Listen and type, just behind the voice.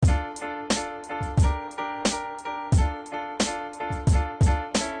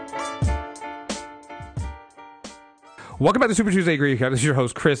Welcome back to Super Tuesday Recap. This is your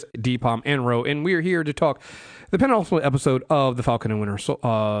host, Chris, D-Palm, and Ro, and we are here to talk the penultimate episode of The Falcon and Winter Soldier,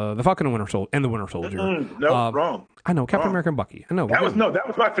 and the Winter Soldier. Wrong. I know, Captain America and Bucky. I know. That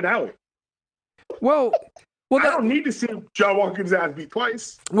was my finale. Well, I don't need to see John Walker's ass beat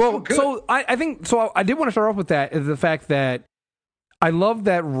twice. Well, so I think so. I did want to start off with that is the fact that I love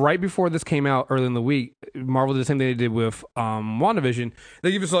that right before this came out early in the week, Marvel did the same thing they did with WandaVision.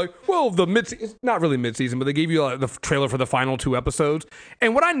 They give us like, well, it's not really mid-season, but they gave you the trailer for the final 2 episodes.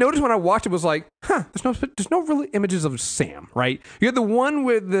 And what I noticed when I watched it was like, there's no really images of Sam, right? You had the one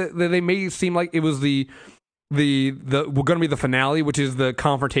where they made it seem like it was we're going to be the finale, which is the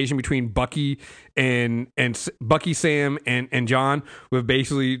confrontation between Bucky and Bucky, Sam, and John, with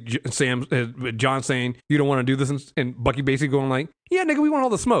basically John saying, you don't want to do this, and Bucky basically going like, yeah, nigga, we want all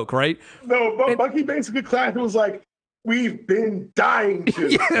the smoke, right? No, but Bucky basically clapped and was like, we've been dying to.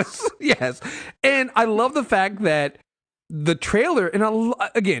 Yes. And I love the fact that the trailer, and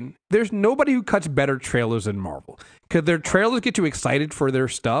again, there's nobody who cuts better trailers than Marvel, because their trailers get you excited for their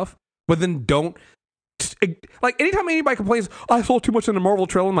stuff, but then don't. Like, anytime anybody complains, I saw too much in the Marvel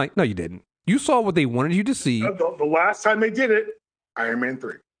trailer, I'm like, no, you didn't. You saw what they wanted you to see. The last time they did it, Iron Man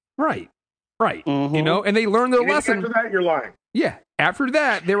 3. Right. Mm-hmm. You know, and they learned their lesson. After that, you're lying. Yeah. After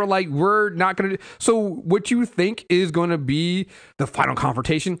that, they were like, we're not going to do. So what you think is going to be the final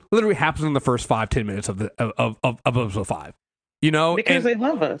confrontation literally happens in the first 5-10 minutes of episode 5. You know, because they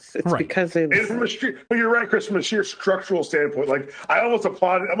love us. It's right. Because they love us. But you're right, Chris, from a sheer structural standpoint. Like, I almost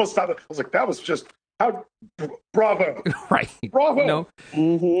applauded, I almost thought, I was like, that was just, bravo. Right. Bravo. You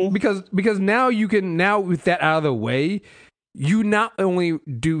know? Because now you can, with that out of the way, you not only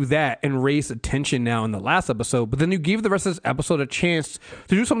do that and raise attention now in the last episode, but then you give the rest of this episode a chance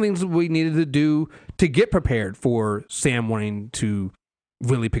to do some things we needed to do to get prepared for Sam wanting to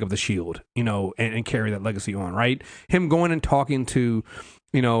really pick up the shield, you know, and carry that legacy on, right? Him going and talking to,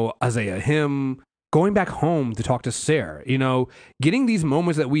 you know, Isaiah, him going back home to talk to Sarah, you know, getting these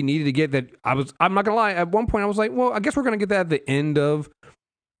moments that we needed to get that I'm not gonna lie, at one point I was like, well, I guess we're gonna get that at the end of,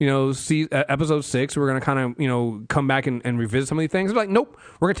 you know, episode 6. We're gonna kind of, you know, come back and revisit some of these things. Like, nope,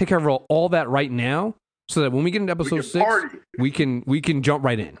 we're gonna take care of all that right now, so that when we get into episode 6, we can jump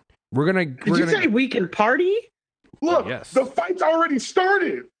right in. Did you say we can party? Look, The fight's already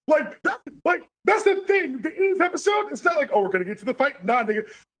started. That's the thing. The end of this episode, it's not like, oh, we're gonna get to the fight. Nah, nigga.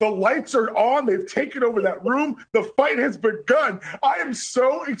 The lights are on. They've taken over that room. The fight has begun. I am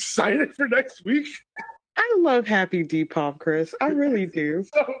so excited for next week. I love Happy D-Pop, Chris. I really do.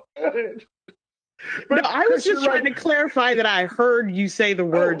 So good. But no, I was just trying to clarify that I heard you say the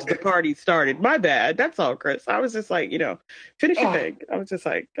words, the party started. My bad. That's all, Chris. I was just like, you know, finish your thing. I was just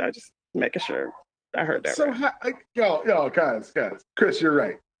making sure I heard that. So, yo, guys, Chris, you're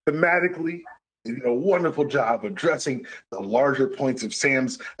right. Thematically, you did a wonderful job addressing the larger points of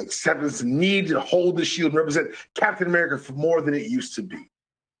Sam's acceptance and need to hold the shield and represent Captain America for more than it used to be.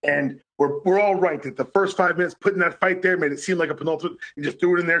 And we're all right that the first 5 minutes putting that fight there made it seem like a penultimate. You just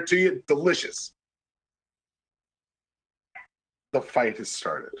threw it in there to you. Delicious. The fight has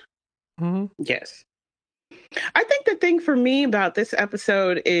started. Mm-hmm. Yes. I think the thing for me about this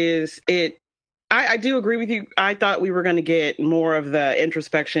episode is I do agree with you. I thought we were going to get more of the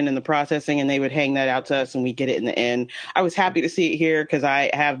introspection and the processing, and they would hang that out to us and we get it in the end. I was happy to see it here because I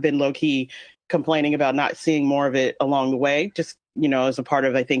have been low-key complaining about not seeing more of it along the way. Just, you know, as a part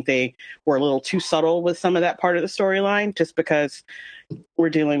of, I think they were a little too subtle with some of that part of the storyline, just because we're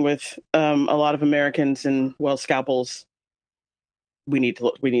dealing with a lot of Americans and, well, scalpels. We need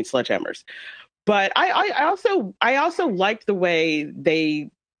sledgehammers. But I also liked the way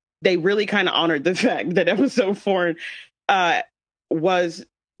they really kind of honored the fact that episode 4 was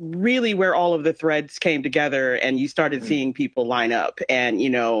really where all of the threads came together and you started seeing people line up, and, you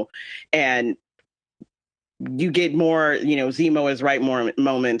know, and you get more, you know, Zemo is right more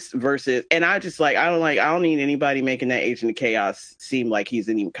moments versus, and I don't need anybody making that Agent of Chaos seem like he's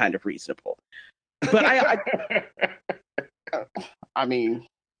any kind of reasonable. But I mean,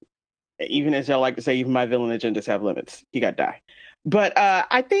 even as y'all like to say, even my villain agendas have limits. He got to die. But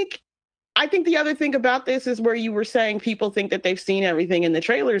I think the other thing about this is where you were saying people think that they've seen everything in the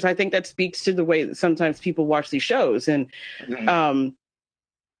trailers. I think that speaks to the way that sometimes people watch these shows and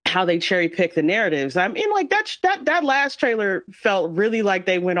how they cherry pick the narratives. I mean, like that last trailer felt really like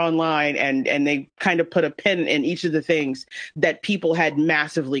they went online and they kind of put a pin in each of the things that people had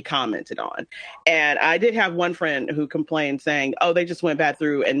massively commented on. And I did have one friend who complained saying, oh, they just went back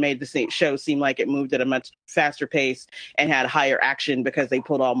through and made the show seem like it moved at a much faster pace and had higher action because they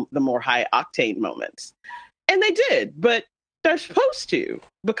put all the more high octane moments. And they did, but they're supposed to,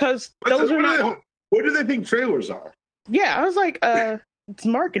 because those are not. What do they think trailers are? Yeah, I was like, it's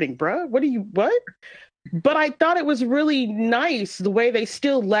marketing, bro. What? But I thought it was really nice the way they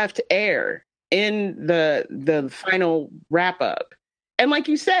still left air in the final wrap up. And like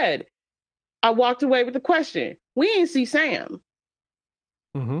you said, I walked away with the question: we ain't see Sam.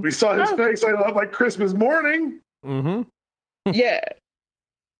 We saw his face light up like Christmas morning. Yeah,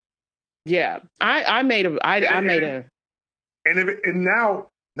 yeah. I made a. And now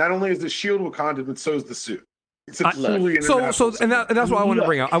not only is the shield Wakanda, but so is the suit. It's a truly international. And that's what I want to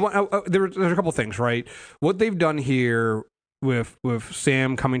bring up. There's a couple things, right? What they've done here with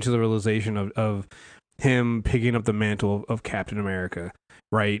Sam coming to the realization of him picking up the mantle of Captain America,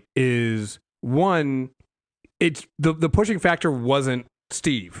 right? Is one, it's the pushing factor wasn't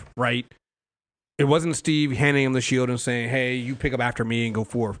Steve, right? It wasn't Steve handing him the shield and saying, "Hey, you pick up after me and go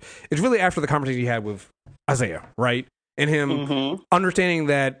forth." It's really after the conversation he had with Isaiah, right? And him understanding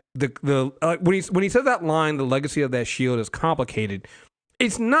that when he said that line, the legacy of that shield is complicated.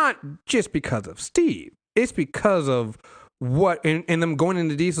 It's not just because of Steve. It's because of what and them going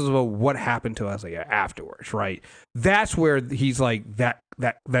into details about what happened to Isaiah afterwards, right? That's where he's like that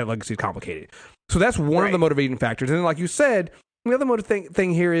legacy is complicated. So that's one of the motivating factors. And then, like you said, the other motivating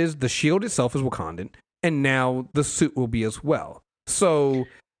thing here is the shield itself is Wakandan, and now the suit will be as well. So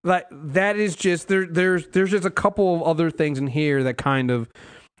that is just there's just a couple of other things in here that kind of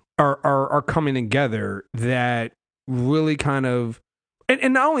are coming together that really kind of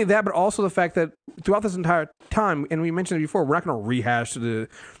and not only that, but also the fact that throughout this entire time, and we mentioned it before, we're not going to rehash the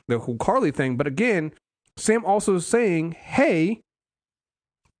whole Carly thing, but again, Sam also is saying, hey,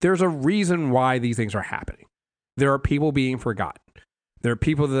 there's a reason why these things are happening. There are people being forgotten. There are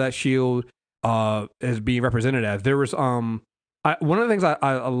people that shield is being represented as. There was one of the things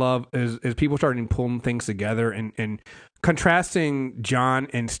I love is people starting pulling things together and contrasting John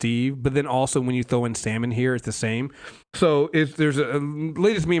and Steve, but then also when you throw in Sam in here, it's the same. So there's a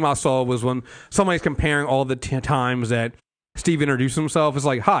latest meme I saw was when somebody's comparing all the times that Steve introduced himself. It's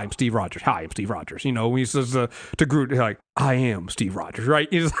like, "Hi, I'm Steve Rogers. Hi, I'm Steve Rogers." You know, when he says to Groot, like, "I am Steve Rogers," right?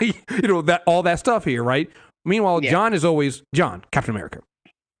 It's like, that all that stuff here, right? Meanwhile, John is always John, Captain America.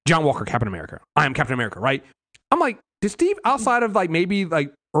 John Walker, Captain America. I am Captain America, right? I'm like, did Steve, outside of maybe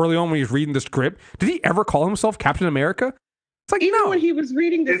early on when he was reading the script, did he ever call himself Captain America? It's like, even when he was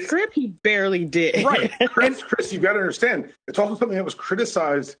reading the script, he barely did. Right. Chris, you've got to understand, it's also something that was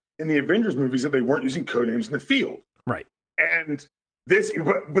criticized in the Avengers movies that they weren't using code names in the field. Right. And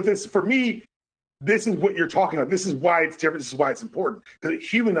but this, for me, this is what you're talking about. This is why it's different. This is why it's important. Because it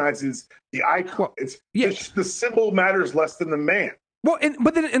humanizes the icon. It's the symbol matters less than the man. Well,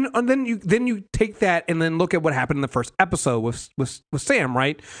 but then you take that and then look at what happened in the first episode with Sam,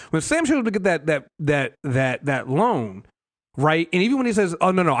 right? When Sam showed up to get that loan, right? And even when he says,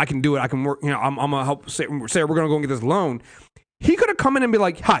 "Oh no, I can do it. I can work. I'm gonna help Sarah. We're gonna go and get this loan." He could have come in and be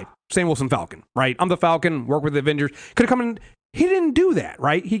like, "Hi, Sam Wilson Falcon, right? I'm the Falcon. Work with the Avengers." Could have come in. He didn't do that,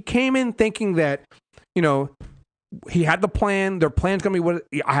 right? He came in thinking that, he had the plan. Their plan's gonna be what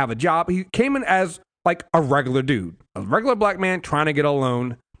I have a job. He came in as like a regular dude, a regular black man trying to get a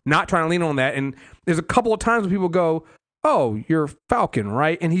loan, not trying to lean on that. And there's a couple of times when people go, "Oh, you're Falcon,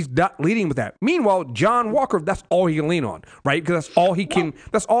 right?" And he's not leading with that. Meanwhile, John Walker, that's all he can lean on, right? Because that's all he can.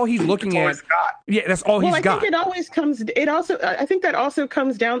 That's all he's looking at. Yeah, that's all he's got. I think that also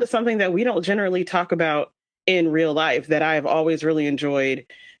comes down to something that we don't generally talk about in real life that I've always really enjoyed,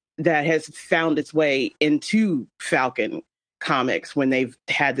 that has found its way into Falcon comics when they've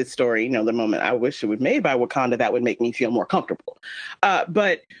had this story. The moment I wish it was made by Wakanda, that would make me feel more comfortable.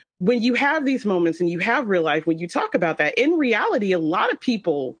 But when you have these moments and you have real life, when you talk about that, in reality, a lot of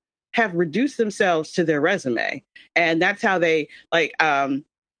people have reduced themselves to their resume. And that's how they,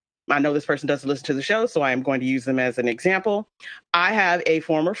 I know this person doesn't listen to the show, so I am going to use them as an example. I have a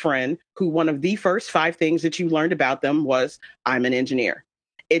former friend who one of the first 5 things that you learned about them was, "I'm an engineer."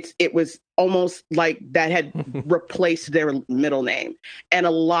 It was almost like that had replaced their middle name. And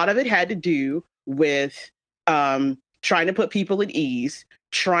a lot of it had to do with trying to put people at ease,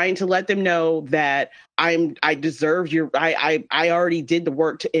 trying to let them know that I deserve I already did the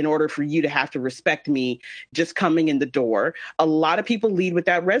work in order for you to have to respect me just coming in the door. A lot of people lead with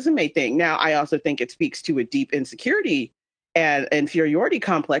that resume thing. Now, I also think it speaks to a deep insecurity and inferiority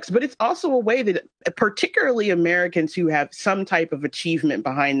complex, but it's also a way that particularly Americans who have some type of achievement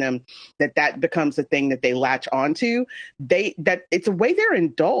behind them, that becomes the thing that they latch onto. That it's a way they're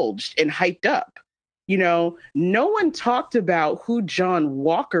indulged and hyped up. No one talked about who John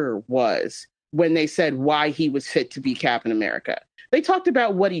Walker was when they said why he was fit to be Captain America. They talked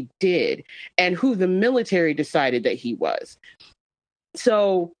about what he did and who the military decided that he was.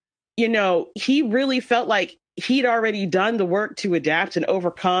 So, he really felt like he'd already done the work to adapt and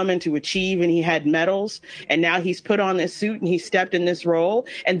overcome and to achieve, and he had medals, and now he's put on this suit and he stepped in this role,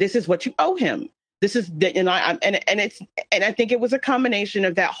 and this is what you owe him. This is the, and I think it was a combination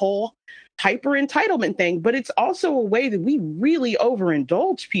of that whole hyper entitlement thing, but it's also a way that we really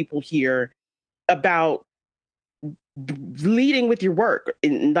overindulge people here about leading with your work,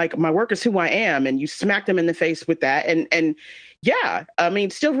 and like, my work is who I am, and you smack them in the face with that. And yeah, I mean,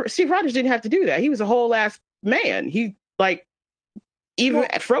 still, Steve Rogers didn't have to do that. He was a whole ass man. He, like, even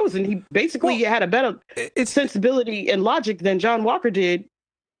at Frozen, he basically had a better sensibility and logic than John Walker did.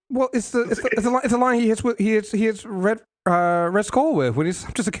 Well, it's a line he hits Red Skull with when he's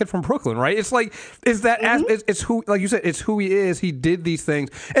just a kid from Brooklyn, right? It's like, is that it's who, like you said, it's who he is. He did these things,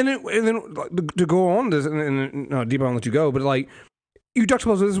 and then to go on this, and Deepa, I'll let you go, but like, you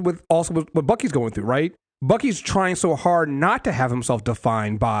juxtapose this with what Bucky's going through, right? Bucky's trying so hard not to have himself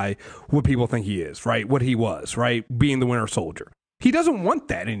defined by what people think he is, right? What he was, right? Being the Winter Soldier. He doesn't want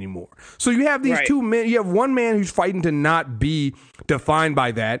that anymore. So you have these two men. You have one man who's fighting to not be defined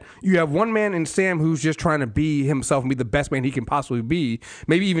by that. You have one man in Sam who's just trying to be himself and be the best man he can possibly be.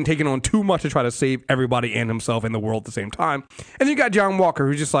 Maybe even taking on too much to try to save everybody and himself and the world at the same time. And then you got John Walker,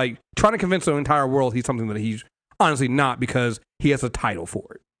 who's just like trying to convince the entire world he's something that he's honestly not, because he has a title for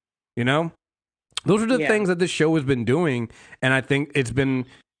it. You know? Those are the things that this show has been doing, and I think it's been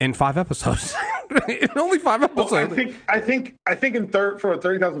in 5 episodes. Only 5 episodes. Well, I think from a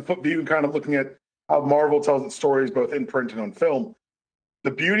 30,000 foot view, kind of looking at how Marvel tells its stories both in print and on film, the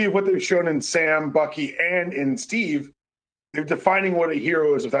beauty of what they've shown in Sam, Bucky, and in Steve, they're defining what a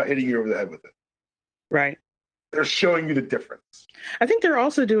hero is without hitting you over the head with it. Right. They're showing you the difference. I think they're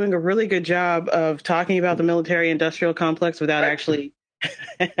also doing a really good job of talking about the military-industrial complex without actually...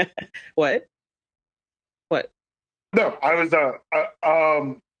 What? No, I was,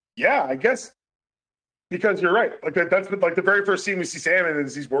 yeah, I guess, because you're right. Like, that's like the very first scene we see Sam in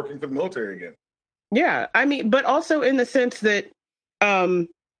is he's working for the military again. Yeah, I mean, but also in the sense that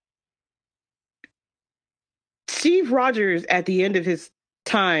Steve Rogers, at the end of his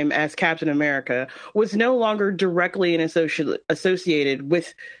time as Captain America, was no longer directly and associated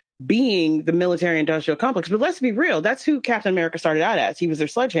with being the military-industrial complex. But let's be real, that's who Captain America started out as. He was their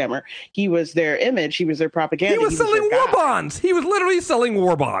sledgehammer. He was their image. He was their propaganda. He was selling war bonds. He was literally selling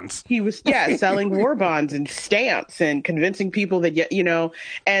war bonds. He was, selling war bonds and stamps and convincing people that, you know,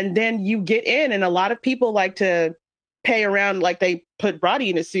 and then you get in, and a lot of people like to pay around, like they put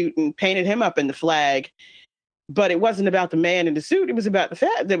Roddy in a suit and painted him up in the flag. But it wasn't about the man in the suit. It was about the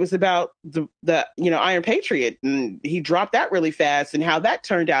fact. It was about the Iron Patriot, and he dropped that really fast, and how that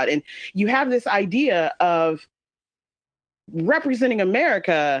turned out. And you have this idea of representing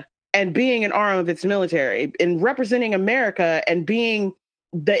America and being an arm of its military, and representing America and being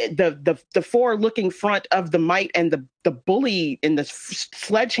the forward-looking front of the might and the bully in the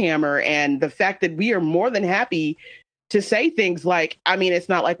sledgehammer, and the fact that we are more than happy to say things like, I mean, it's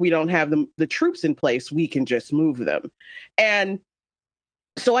not like we don't have the troops in place. We can just move them. And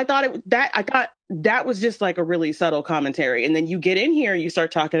so I thought that was just like a really subtle commentary. And then you get in here and you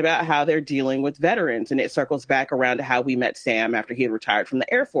start talking about how they're dealing with veterans. And it circles back around to how we met Sam after he had retired from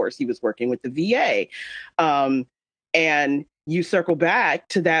the Air Force. He was working with the VA. And you circle back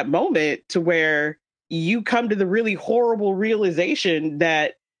to that moment to where you come to the really horrible realization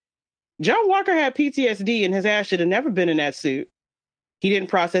that John Walker had PTSD, and his ass should have never been in that suit. He didn't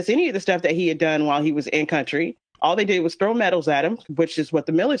process any of the stuff that he had done while he was in country. All they did was throw medals at him, which is what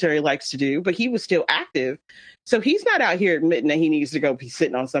the military likes to do, but he was still active. So he's not out here admitting that he needs to go be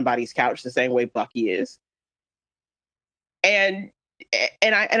sitting on somebody's couch the same way Bucky is. And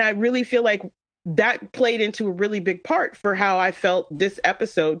I really feel like that played into a really big part for how I felt this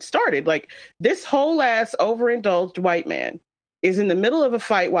episode started. Like, this whole ass overindulged white man is in the middle of a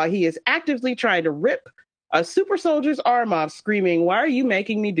fight while he is actively trying to rip a super soldier's arm off, screaming, "Why are you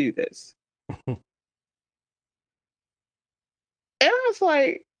making me do this?" And I was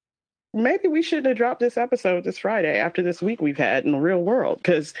like, maybe we shouldn't have dropped this episode this Friday after this week we've had in the real world,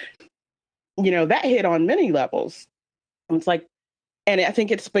 because, you know, that hit on many levels. And it's like, and I think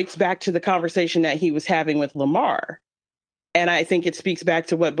it speaks back to the conversation that he was having with Lamar. And I think it speaks back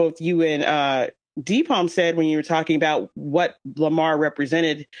to what both you and Deepam said when you were talking about what Lamar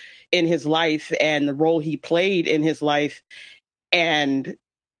represented in his life and the role he played in his life. And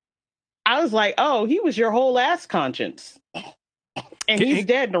I was like, oh, he was your whole ass conscience. And he's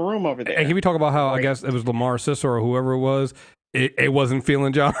dead in the room over there. And can we talk about how, I guess it was Lamar's sister or whoever it was, it wasn't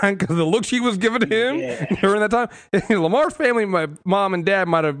feeling John because the look she was giving him during that time. Lamar's family, my mom and dad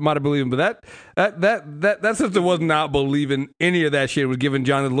might have believed him, but that sister was not believing any of that shit. It was giving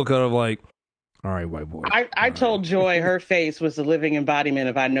John the look of like, All right, white boy. I told Joy her face was the living embodiment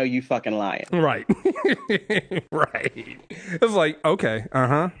of I know you fucking lying. Right. Right. It's like, okay,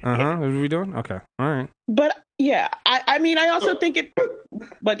 what are we doing? Okay, all right. But yeah, I mean, I also think it,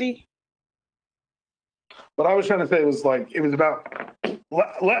 buddy. What I was trying to say was like, it was about,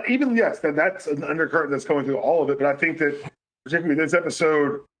 even, yes, that's an undercurrent that's going through all of it. But I think that particularly this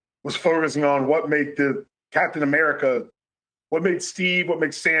episode was focusing on what made the Captain America, what made Steve, what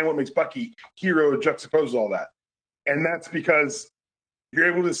makes Sam, what makes Bucky hero, juxtaposes all that. And that's because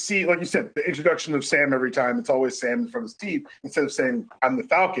you're able to see, like you said, the introduction of Sam every time. It's always Sam in front of Steve instead of saying, I'm the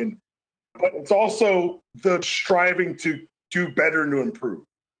Falcon. But it's also the striving to do better and to improve.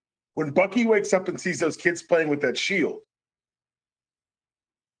 When Bucky wakes up and sees those kids playing with that shield,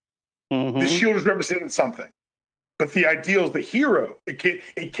 the shield is representing something. But the ideal is the hero.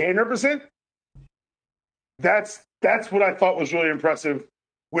 It can represent. That's what I thought was really impressive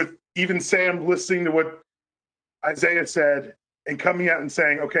with even Sam listening to what Isaiah said and coming out and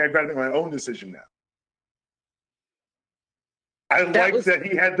saying, okay, I've got to make my own decision now. I liked that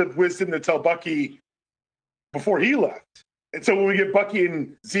he had the wisdom to tell Bucky before he left. And so when we get Bucky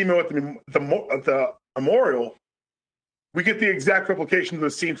and Zemo at the memorial, we get the exact replication of the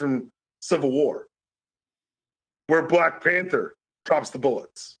scene from Civil War, where Black Panther drops the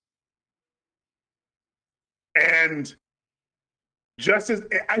bullets. And just as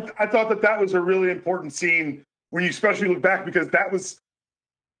I thought that was a really important scene when you especially look back, because that was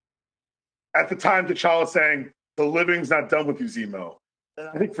at the time T'Challa saying, the living's not done with you, Zemo. And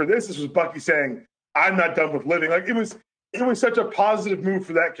I think for this was Bucky saying, I'm not done with living. Like it was such a positive move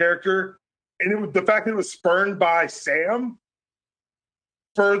for that character. And the fact that it was spurned by Sam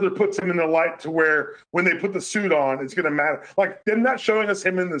further puts him in the light to where when they put the suit on, it's going to matter. Like them not showing us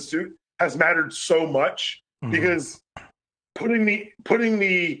him in the suit has mattered so much because putting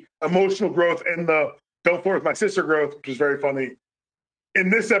the emotional growth and the don't flirt with my sister growth, which is very funny,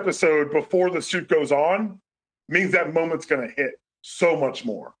 in this episode before the suit goes on means that moment's going to hit so much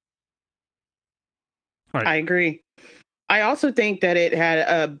more. Right. I agree. I also think that it had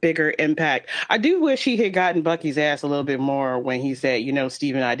a bigger impact. I do wish he had gotten Bucky's ass a little bit more when he said,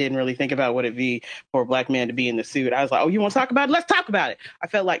 Steve and I didn't really think about what it'd be for a Black man to be in the suit. I was like, oh, you want to talk about it? Let's talk about it. I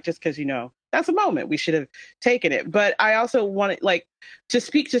felt like just because, that's a moment. We should have taken it. But I also wanted, to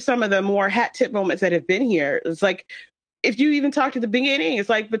speak to some of the more hat tip moments that have been here. It's like, if you even talk to the beginning, it's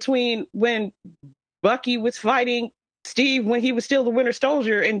like between when Bucky was fighting Steve when he was still the Winter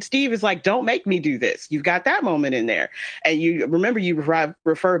Soldier, and Steve is like, don't make me do this. You've got that moment in there. And you remember you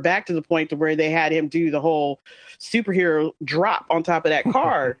refer back to the point to where they had him do the whole superhero drop on top of that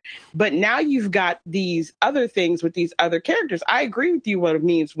car. But now you've got these other things with these other characters. I agree with you what it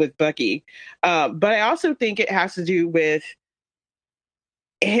means with Bucky. But I also think it has to do with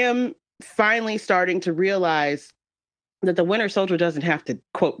him finally starting to realize that the Winter Soldier doesn't have to,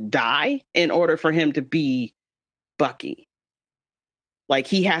 quote, die in order for him to be Bucky. Like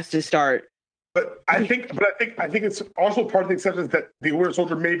he has to start. But I think it's also part of the acceptance that the Winter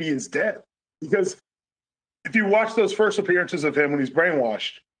Soldier maybe is dead. Because if you watch those first appearances of him when he's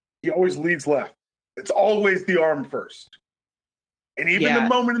brainwashed, he always leads left. It's always the arm first. And even the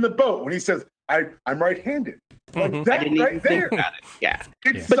moment in the boat when he says, I'm right-handed. Like that right there. Yeah.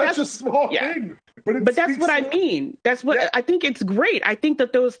 It's such a small thing. But that's what I mean. That's what I think it's great. I think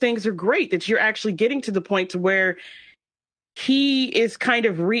that those things are great, that you're actually getting to the point to where he is kind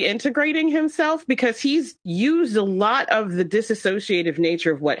of reintegrating himself, because he's used a lot of the disassociative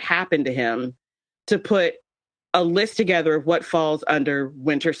nature of what happened to him to put a list together of what falls under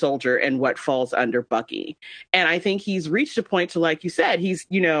Winter Soldier and what falls under Bucky. And I think he's reached a point to, like you said, he's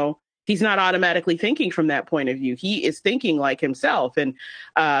not automatically thinking from that point of view. He is thinking like himself. And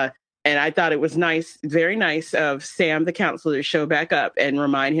I thought it was nice, very nice of Sam, the counselor, to show back up and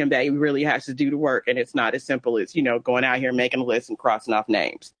remind him that he really has to do the work. And it's not as simple as, going out here, making a list and crossing off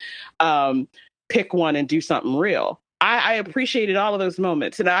names. Pick one and do something real. I appreciated all of those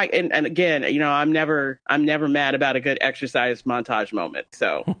moments. And again, I'm never mad about a good exercise montage moment.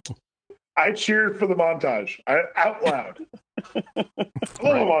 So I cheered for the montage out loud. I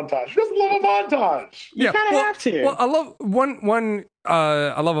love a montage. Just love a montage. You kind of have to. Well, I love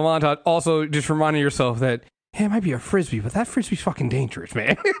I love a montage. Also, just reminding yourself that, hey, it might be a frisbee, but that frisbee's fucking dangerous,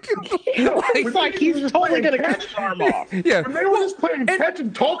 man. It's like he's totally gonna cut his arm off. Yeah. When they were just playing catch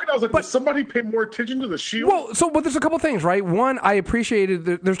and talking, I was like, did somebody pay more attention to the shield? Well, but there's a couple things, right? One, I appreciated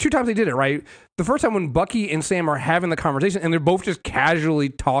there's two times they did it, right? The first time when Bucky and Sam are having the conversation, and they're both just casually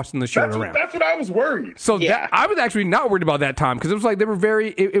tossing the shield around. That's what I was worried. So I was actually not worried about that time, because it was like they were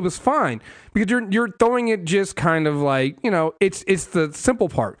it was fine, because you're throwing it just kind of like, it's the simple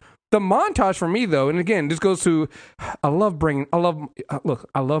part. The montage for me, though, and again, this goes to I love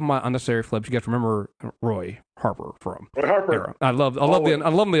my unnecessary flips. You got to remember Roy Harper from Roy Harper. Era. I love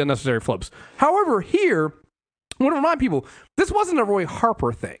the unnecessary flips. However, here, I want to remind people this wasn't a Roy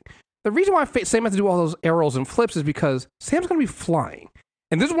Harper thing. The reason why Sam had to do all those arrows and flips is because Sam's going to be flying.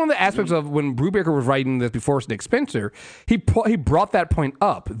 And this is one of the aspects of when Brubaker was writing this before Nick Spencer, he brought that point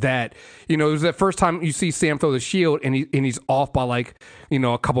up that, it was the first time you see Sam throw the shield and he's off by like,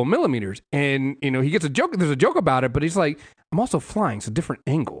 a couple millimeters. And, he gets a joke. There's a joke about it, but he's like, I'm also flying. It's a different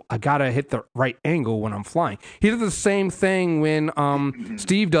angle. I got to hit the right angle when I'm flying. He did the same thing when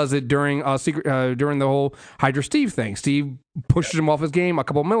Steve does it during during the whole Hydra Steve thing. Steve pushes him off his game a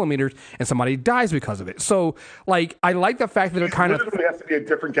couple millimeters and somebody dies because of it. So, like, I like the fact that it kind of has to be a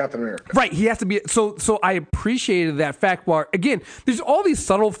different Captain America. Right. He has to be. So I appreciated that fact. While, again, there's all these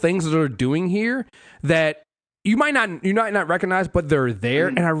subtle things that they're doing here that you might not recognize, but they're there,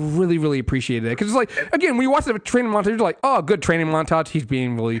 and I really, really appreciated it because it's like, again, when you watch the training montage, you're like, oh, good training montage. He's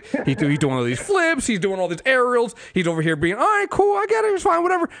being really, he's doing all these flips, he's doing all these aerials, he's over here being, all right, cool, I get it, it's fine,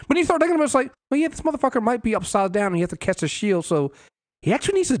 whatever. But you start thinking about it, it's like, well, yeah, this motherfucker might be upside down, and he has to catch the shield, so he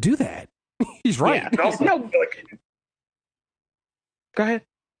actually needs to do that. He's right. Yeah, also, go ahead.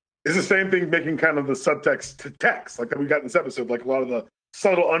 It's the same thing, making kind of the subtext to text, like that we got in this episode, like a lot of the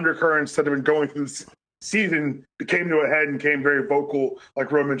subtle undercurrents that have been going through this season came to a head and came very vocal,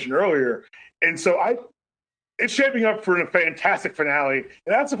 like Ro mentioned earlier. And so it's shaping up for a fantastic finale. And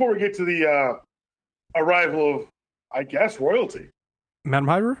that's before we get to the arrival of, I guess, royalty. Madam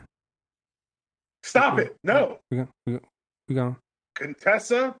Hydra? Stop it. No. We go.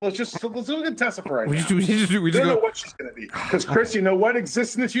 Contessa? Let's do Contessa for right now. We don't know what she's going to be. Because, Chris, you know what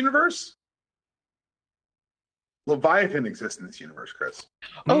exists in this universe? Leviathan exists in this universe, Chris.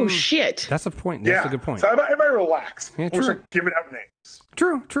 Oh, shit. That's a point. That's a good point. So everybody relax. Yeah, we're just giving out names.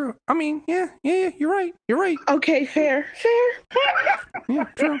 True. I mean, yeah, you're right. Okay, fair. Yeah,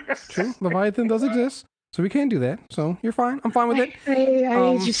 true. Leviathan does exist, so we can do that. So you're fine. I'm fine with it.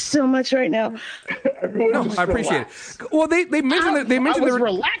 I need you so much right now. No, I appreciate it. Well, they mentioned that I was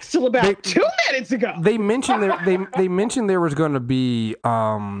relaxed till about 2 minutes ago. They mentioned they mentioned there was going to be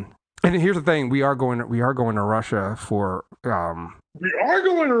and here's the thing: we are going to Russia for we are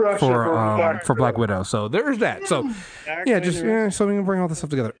going to Russia for Black Widow. So there's that. So so we can bring all this stuff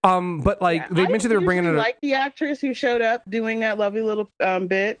together. But like they mentioned they were bringing it. Like the actress who showed up doing that lovely little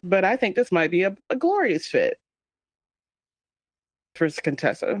bit, but I think this might be a glorious fit for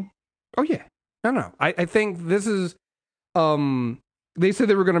Contessa. Oh yeah, no. I think this is. They said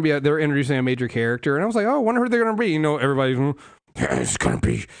they were going to they were introducing a major character, and I was like, oh, I wonder who they're going to be. Everybody's. It's gonna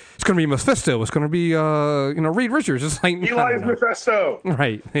be Mephisto. It's gonna be Reed Richards. It's like Eli's Mephisto.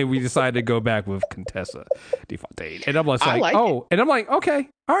 Right. And we decided to go back with Contessa de Fontaine. And I'm like, and I'm like, okay,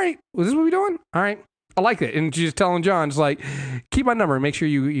 all right. Was this what we're doing? All right. I like it. And she's telling John, it's like, keep my number and make sure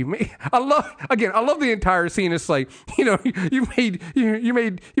you make. I love the entire scene. It's like, you made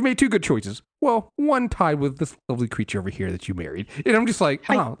two good choices. Well, one tied with this lovely creature over here that you married. And I'm just like,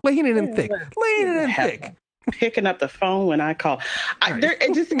 laying it in thick. Picking up the phone when I call.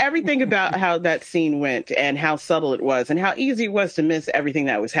 Just everything about how that scene went and how subtle it was and how easy it was to miss everything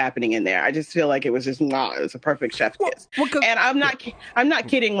that was happening in there. I just feel like it was just it was a perfect chef's kiss. And I'm not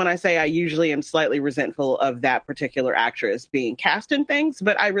kidding when I say I usually am slightly resentful of that particular actress being cast in things,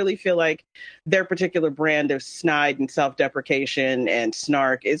 but I really feel like their particular brand of snide and self-deprecation and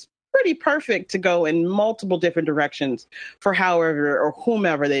snark is pretty perfect to go in multiple different directions for however or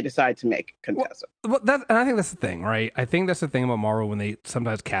whomever they decide to make Contessa. Well, and I think that's the thing, right? I think that's the thing about Marvel when they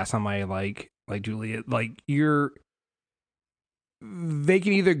sometimes cast somebody like Juliet, like they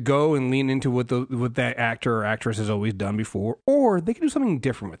can either go and lean into what that actor or actress has always done before, or they can do something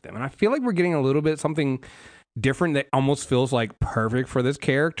different with them. And I feel like we're getting a little bit something different that almost feels like perfect for this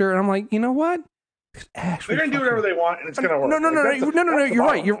character. And I'm like, you know what? They're gonna do whatever they want, and it's gonna work. No. You're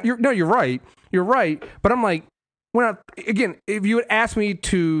right. You're right. You're right. But I'm like, if you had asked me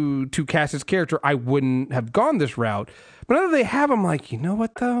to cast this character, I wouldn't have gone this route. But now that they have, I'm like, you know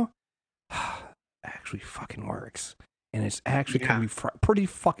what though? Actually, fucking works, and it's actually can be pretty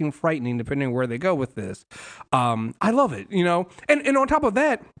fucking frightening depending on where they go with this. I love it, and on top of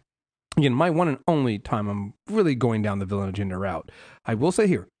that, again, my one and only time I'm really going down the villain agenda route. I will say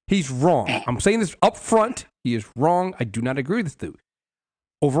here. He's wrong. I'm saying this up front. He is wrong. I do not agree with this dude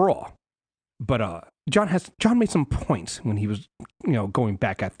overall. But John made some points when he was, going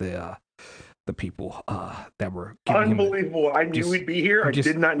back at the the people that were giving unbelievable. him I knew we'd be here. I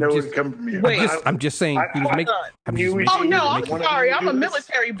did not know it would come from you. I'm just saying. Oh no, I'm sorry. I'm a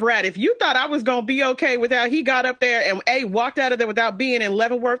military brat. If you thought I was gonna be okay with how he got up there and A, walked out of there without being in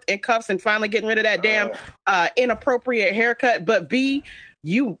Leavenworth in cuffs and finally getting rid of that damn inappropriate haircut, but B,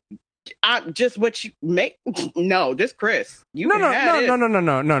 just what you make. No, this Chris. No.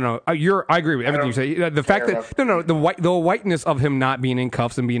 I agree with everything you say. The fact that the whiteness of him not being in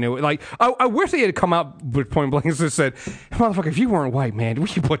cuffs and being like, I wish they had come out with point blank and just said, "Motherfucker, if you weren't white, man, we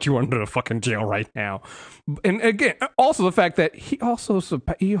could put you under the fucking jail right now." And again, also the fact that he also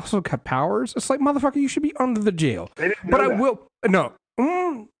got powers. It's like, motherfucker, you should be under the jail. But I will no.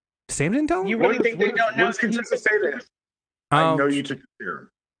 Sam didn't tell him. You really think they don't know? What's to say this? I know you took the serum.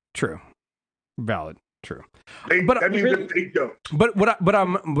 True. Valid. True. They don't. But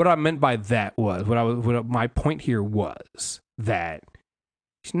what I meant by that was what my point here was that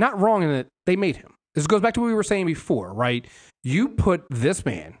he's not wrong in that they made him. This goes back to what we were saying before, right? You put this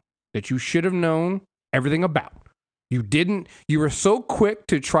man that you should have known everything about. You didn't. You were so quick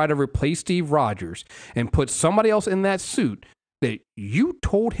to try to replace Steve Rogers and put somebody else in that suit that you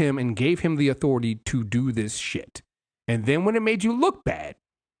told him and gave him the authority to do this shit. And then when it made you look bad,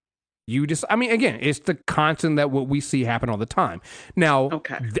 you just, I mean, again, it's the constant that what we see happen all the time. Now,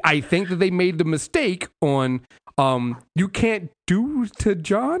 I think that they made the mistake on, you can't do to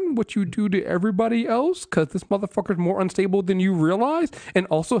John what you do to everybody else because this motherfucker's more unstable than you realize and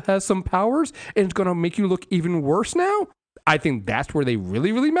also has some powers and it's going to make you look even worse now. I think that's where they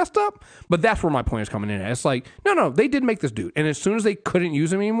really, really messed up. But that's where my point is coming in at. It's like, no, they did make this dude. And as soon as they couldn't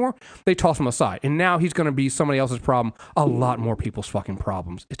use him anymore, they tossed him aside. And now he's going to be somebody else's problem, a lot more people's fucking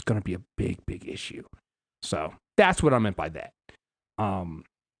problems. It's going to be a big, big issue. So that's what I meant by that.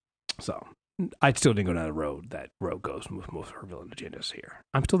 So I still didn't go down the road that Rogue goes with most of her villain agendas here.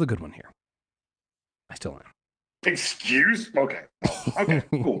 I'm still the good one here. I still am. Excuse? Okay,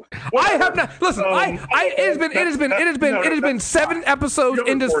 cool. I have not. Listen, it has been 7 episodes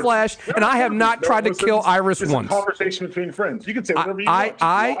in this Flash, and I have not tried to kill Iris once. It's a conversation between friends. You can say whatever you want.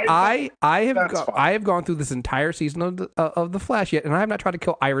 I have gone through this entire season of the Flash yet, and I have not tried to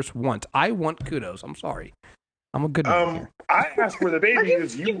kill Iris once. I want kudos. I'm sorry. I'm a good man here. I asked where the baby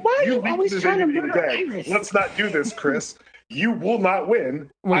is. You always trying to murder Iris. Let's not do this, Chris. You will not win.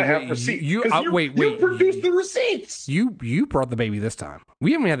 I have receipts. You produced the receipts. You brought the baby this time.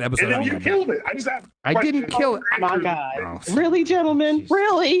 We haven't had the episode. And then you killed it. I didn't kill it. Oh my God. Really, gentlemen?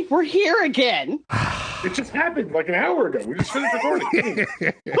 Really? We're here again. It just happened like an hour ago. We just finished recording.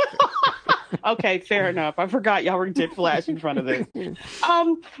 Okay, fair enough. I forgot y'all did Flash in front of this.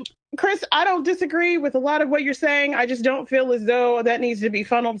 Chris, I don't disagree with a lot of what you're saying. I just don't feel as though that needs to be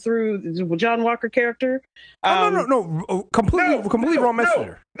funneled through the John Walker character. No. Completely wrong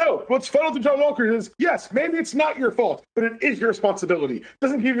message. No, what's funneled through John Walker is, yes, maybe it's not your fault, but it is your responsibility. It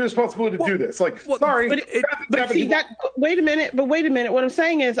doesn't give you the responsibility to do this. Sorry. Wait a minute. What I'm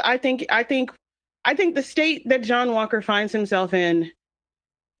saying is, I think the state that John Walker finds himself in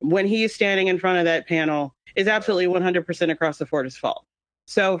when he is standing in front of that panel is absolutely 100% across the board's fault.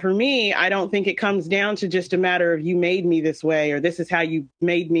 So for me, I don't think it comes down to just a matter of you made me this way, or this is how you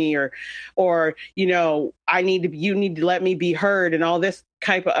made me, or you need to let me be heard and all this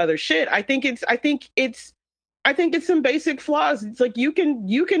type of other shit. I think it's some basic flaws. It's like you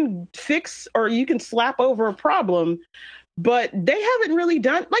can fix or you can slap over a problem, but they haven't really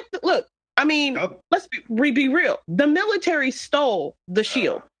done look. I mean, let's be real. The military stole the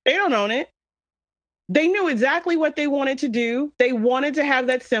shield. They don't own it. They knew exactly what they wanted to do. They wanted to have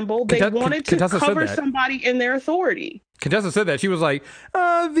that symbol. They wanted to cover somebody in their authority. Contessa said that. She was like,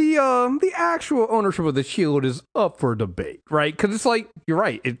 the actual ownership of the shield is up for debate, right? Because it's like, you're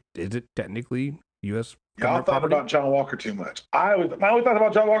right. Is it technically U.S. Y'all thought about John Walker too much. I only thought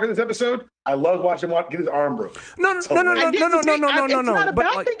about John Walker this episode. I love watching him get his arm broken. No. It's not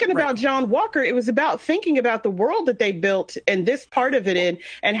about thinking about John Walker. It was about thinking about the world that they built and this part of it in,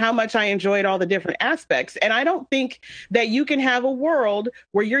 and how much I enjoyed all the different aspects. And I don't think that you can have a world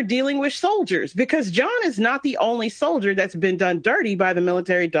where you're dealing with soldiers, because John is not the only soldier that's been done dirty by the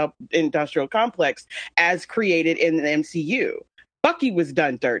military industrial complex as created in the MCU. Bucky was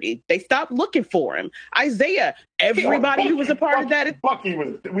done dirty. They stopped looking for him. Isaiah, everybody who was a part of that.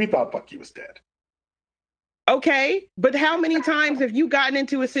 We thought Bucky was dead. Okay, but how many times have you gotten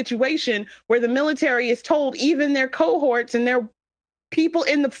into a situation where the military is told even their cohorts and their people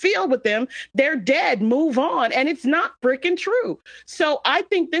in the field with them, they're dead, move on, and it's not freaking true. So I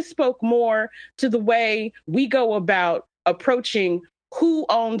think this spoke more to the way we go about approaching who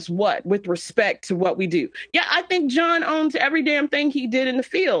owns what with respect to what we do. Yeah, I think Jon owns every damn thing he did in the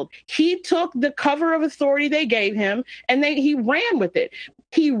field. He took the cover of authority they gave him and he ran with it.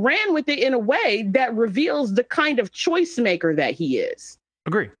 He ran with it in a way that reveals the kind of choice maker that he is.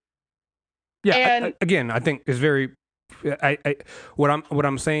 Agree. Yeah. And again, I think it's very. What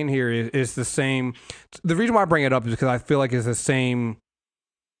I'm saying here is the same. The reason why I bring it up is because I feel like it's the same.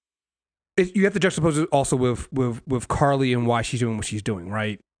 You have to juxtapose it also with Carly and why she's doing what she's doing,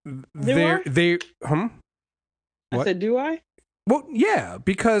 right? I said, do I? Well, yeah,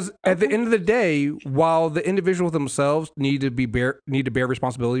 because at the end of the day, while the individuals themselves need to bear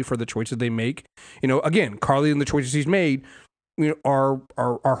responsibility for the choices they make, again, Carly and the choices she's made, are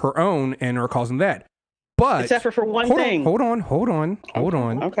her own and are causing that. But except for one thing. Hold on.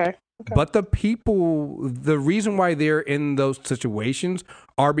 Okay. But the people, the reason why they're in those situations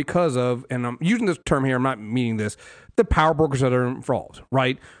are because of, and I'm using this term here, I'm not meaning this, the power brokers that are involved,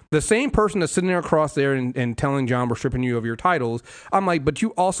 right? The same person that's sitting there across there and telling Jon, we're stripping you of your titles. I'm like, but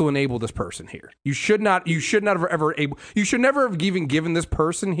you also enable this person here. You should never have even given this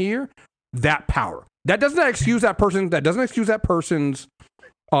person here that power. That does not excuse that person. That doesn't excuse that person's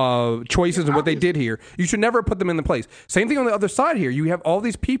choices and what they did here. You should never put them in the place. Same thing on the other side here. You have all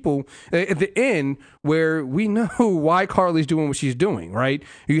these people at the end where we know why Carly's doing what she's doing, right?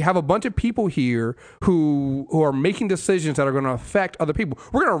 You have a bunch of people here who are making decisions that are going to affect other people.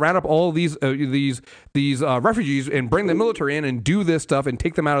 We're going to round up all these refugees and bring the military in and do this stuff and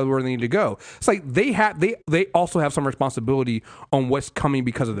take them out of where they need to go. It's like they also have some responsibility on what's coming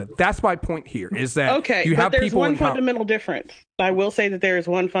because of that. That's my point here. Is that you have there's people one fundamental difference. I will say that there is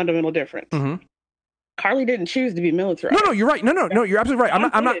one fundamental difference. Mm-hmm. Carly didn't choose to be militarized. No, you're right. No, you're absolutely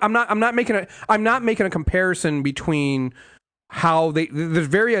right. I'm not making a comparison between how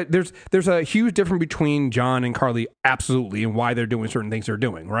there's a huge difference between Jon and Carly, absolutely, and why they're doing certain things they're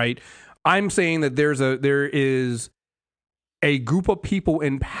doing, right? I'm saying that there is a group of people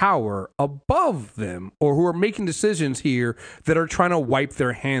in power above them or who are making decisions here that are trying to wipe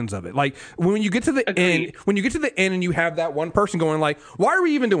their hands of it. Like when you get to the end and you have that one person going like, why are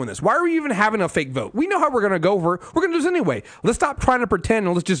we even doing this? Why are we even having a fake vote? We know how we're going to go over it. We're going to do this anyway. Let's stop trying to pretend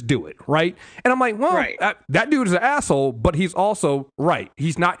and let's just do it. Right. And I'm like, well, right. that dude is an asshole, but he's also right.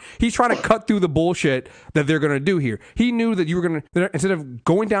 He's trying to cut through the bullshit that they're going to do here. He knew that you were going to, instead of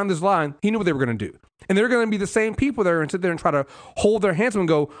going down this line, he knew what they were going to do. And they're going to be the same people that are going to sit there and try to hold their hands up and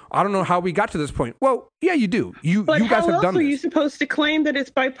go, I don't know how we got to this point. Well, yeah, you do. You guys have done this. But how else are you supposed to claim that it's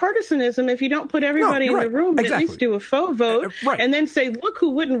bipartisanism if you don't put everybody in the room and at least do a faux vote and then say, look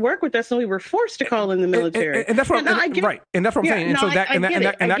who wouldn't work with us and we were forced to call in the military. And that's what I'm saying. And so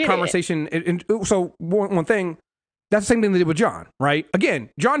that conversation. So one thing, that's the same thing they did with Jon, right?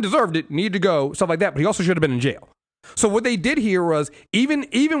 Again, Jon deserved it, needed to go, stuff like that, but he also should have been in jail. So what they did here was even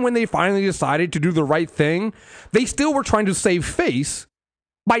when they finally decided to do the right thing, they still were trying to save face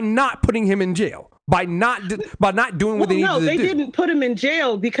by not putting him in jail, by not doing what they needed to do. No, they didn't put him in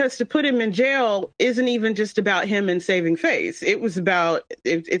jail because to put him in jail isn't even just about him and saving face. It was about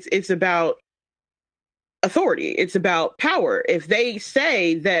it's about authority. It's about power. If they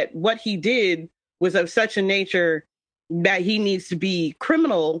say that what he did was of such a nature that he needs to be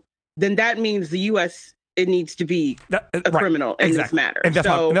criminal, then that means the U.S. it needs to be a criminal in this matter. And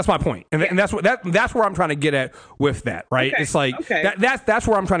that's my point. And that's where I'm trying to get at with that, right? Okay. It's like that's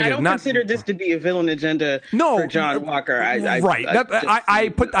where I'm trying to get. I don't consider this to be a villain agenda for Jon Walker. I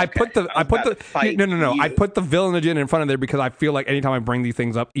put the villain agenda in front of there because I feel like anytime I bring these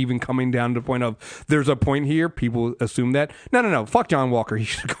things up, even coming down to the point of there's a point here, people assume that no, fuck Jon Walker. He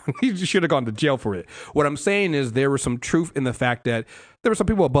should have gone to jail for it. What I'm saying is there was some truth in the fact that there were some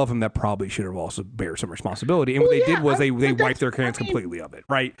people above him that probably should have also bear some responsibility. And what they did was they wiped their hands completely of it,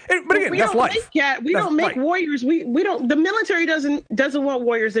 right? But again, that's life. We don't make warriors. We don't. The military doesn't want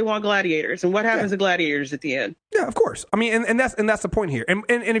warriors. They want gladiators. And what happens to gladiators at the end? Yeah, of course. I mean, and that's the point here. And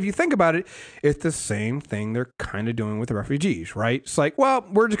if you think about it, it's the same thing they're kind of doing with the refugees, right? It's like, well,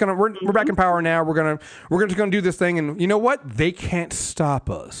 we're back in power now. We're just gonna do this thing, and you know what? They can't stop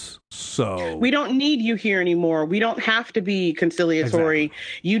us. So we don't need you here anymore. We don't have to be conciliatory.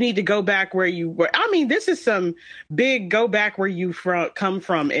 Exactly. You need to go back where you were. I mean, this is some big go back where you come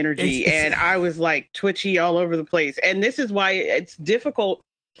from energy. And I was like twitchy all over the place. And this is why it's difficult.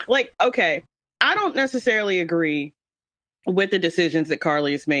 Like, okay, I don't necessarily agree with the decisions that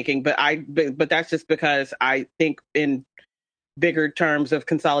Carly is making, but that's just because I think in bigger terms of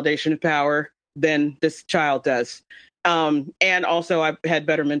consolidation of power than this child does. And also I've had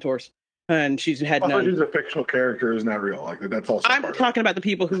better mentors and she's had none. She's a fictional character, is not real. Like that's also I'm talking about the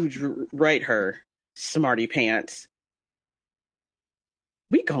people who write her, smarty pants.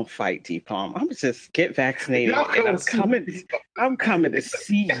 we gonna fight, D-Palm. I'm just get vaccinated. And I'm coming to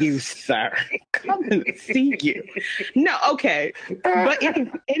see you, sir. Coming to see you. No, okay. But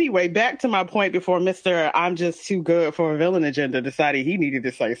anyway, back to my point before Mr. I'm just too good for a villain agenda decided he needed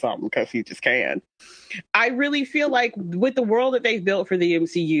to say something because he just can. I really feel like with the world that they've built for the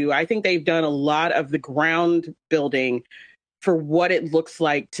MCU, I think they've done a lot of the ground building for what it looks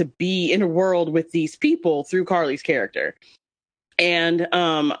like to be in a world with these people through Carly's character. And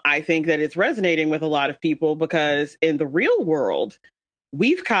I think that it's resonating with a lot of people because in the real world,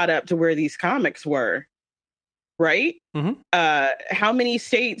 we've caught up to where these comics were, right? Mm-hmm. How many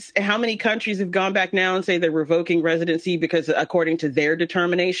states, how many countries have gone back now and say they're revoking residency because according to their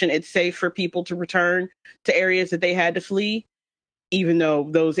determination, it's safe for people to return to areas that they had to flee, even though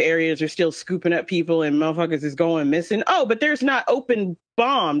those areas are still scooping up people and motherfuckers is going missing. Oh, but there's not open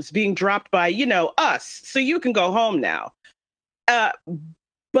bombs being dropped by, us. So you can go home now.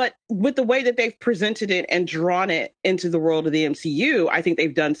 But with the way that they've presented it and drawn it into the world of the MCU, I think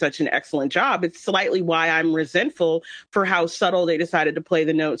they've done such an excellent job. It's slightly why I'm resentful for how subtle they decided to play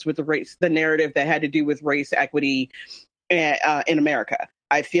the notes with the narrative that had to do with race equity in America.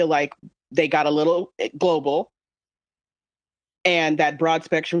 I feel like they got a little global, and that broad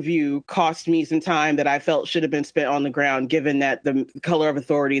spectrum view cost me some time that I felt should have been spent on the ground, given that the color of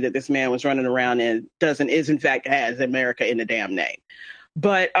authority that this man was running around in is in fact has America in the damn name.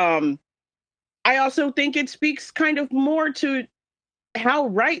 But I also think it speaks kind of more to how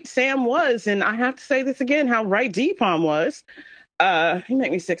right Sam was. And I have to say this again, how right D-Palm was. He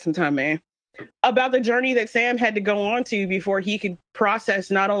make me sick sometime, man. About the journey that Sam had to go on to before he could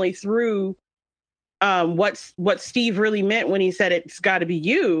process not only through what Steve really meant when he said it's got to be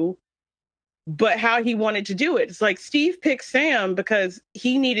you, but how he wanted to do it. It's like Steve picked Sam because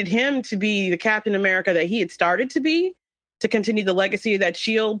he needed him to be the Captain America that he had started to be, to continue the legacy of that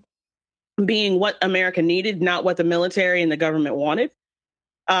shield being what America needed, not what the military and the government wanted.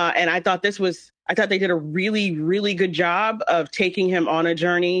 And I thought they did a really, really good job of taking him on a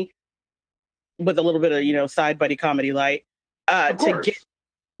journey with a little bit of, side buddy comedy light to get.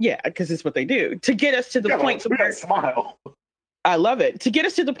 Yeah, because it's what they do to get us to the point where smile. I love it, to get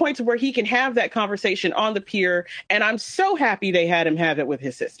us to the point to where he can have that conversation on the pier. And I'm so happy they had him have it with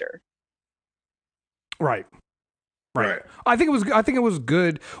his sister. Right. I think it was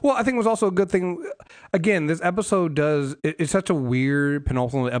good. Well, I think it was also a good thing. Again, this episode it's such a weird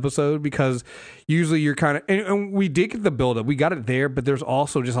penultimate episode because usually you're kind of, and we did get the build up. We got it there, but there's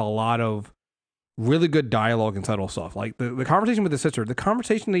also just a lot of really good dialogue and subtle stuff. Like the conversation with the sister, the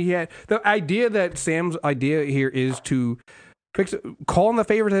conversation that he had, the idea that Sam's idea here is to call in the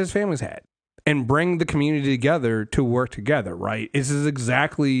favors that his family's had and bring the community together to work together, right? This is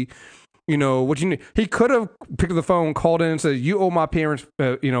exactly, what you need. He could have picked up the phone, called in and said, you owe my parents,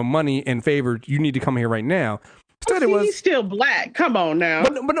 money and favors. You need to come here right now. Instead, he's still black. Come on now.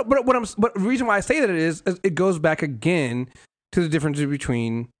 But the reason why I say that is it goes back again to the difference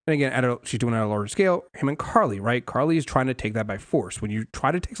between, and again, she's doing it at a larger scale, him and Carly, right? Carly is trying to take that by force. When you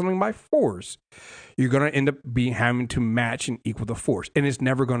try to take something by force, you're going to end up having to match and equal the force. And it's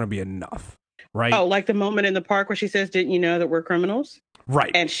never going to be enough, right? Oh, like the moment in the park where she says, didn't you know that we're criminals?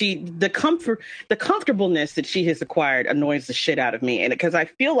 Right. And the comfortableness that she has acquired annoys the shit out of me. And because I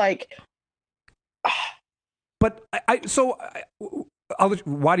feel like... But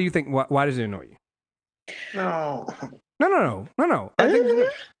why do you think, why does it annoy you? No. I think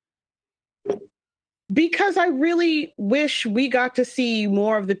because I really wish we got to see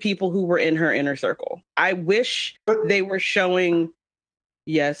more of the people who were in her inner circle. I wish they were showing.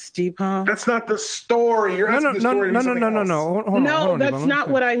 Yes, D-Palm. That's not the story. You're asking the story. No. Hold on, that's not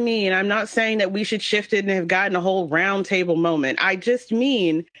what I mean. I'm not saying that we should shift it and have gotten a whole round table moment. I just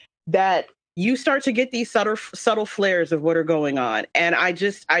mean that you start to get these subtle flares of what are going on. And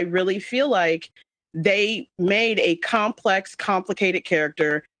I really feel like they made a complex, complicated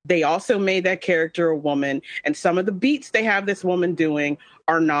character. They also made that character a woman. And some of the beats they have this woman doing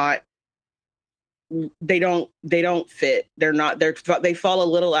are not, they don't fit. They fall a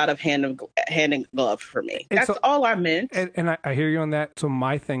little out of hand and glove for me. That's all I meant. And I hear you on that. So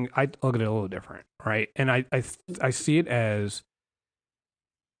my thing, I look at it a little different, right? And I see it as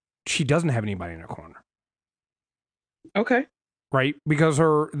she doesn't have anybody in her corner. Okay. Right? Because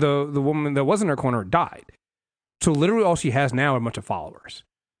the woman that was in her corner died. So literally all she has now are a bunch of followers.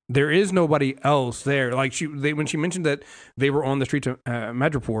 There is nobody else there. Like when she mentioned that they were on the streets of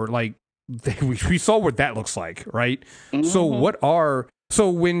Madripoor, like we saw what that looks like, right? Mm-hmm. So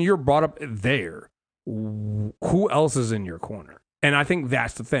when you're brought up there, who else is in your corner? And I think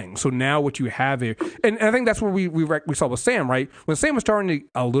that's the thing. So now what you have here, and I think that's what we saw with Sam, right? When Sam was starting to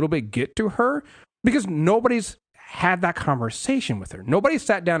a little bit get to her, because nobody's had that conversation with her. Nobody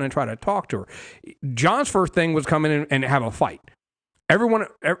sat down and tried to talk to her. John's first thing was come in and have a fight.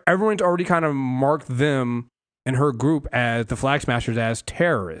 Everyone's already kind of marked them and her group as the Flag Smashers as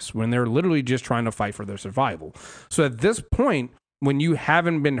terrorists when they're literally just trying to fight for their survival. So at this point, when you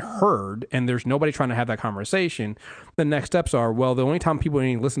haven't been heard and there's nobody trying to have that conversation, the next steps are, well, the only time people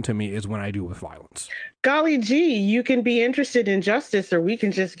need to listen to me is when I do with violence. Golly gee, you can be interested in justice or we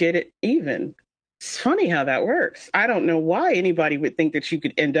can just get it even. It's funny how that works. I don't know why anybody would think that you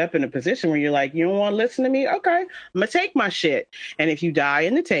could end up in a position where you're like, you don't want to listen to me? Okay, I'm going to take my shit. And if you die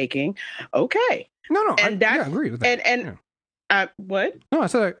in the taking, okay. No, I agree with that. What? No, I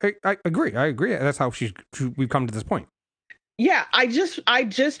said I agree. I agree. That's how we've come to this point. Yeah, I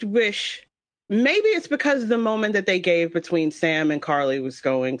just wish, maybe it's because the moment that they gave between Sam and Carly was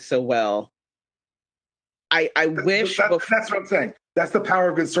going so well. I wish... That's what I'm saying. That's the power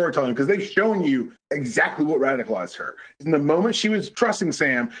of good storytelling, because they've shown you exactly what radicalized her. In the moment she was trusting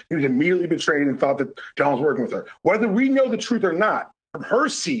Sam, he was immediately betrayed and thought that John was working with her. Whether we know the truth or not, from her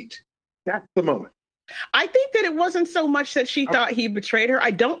seat, that's the moment. I think that it wasn't so much that she thought he betrayed her. I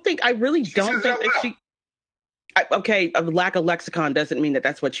really don't think that she... Okay, a lack of lexicon doesn't mean that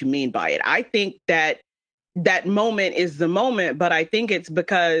that's what you mean by it. I think that moment is the moment, but I think it's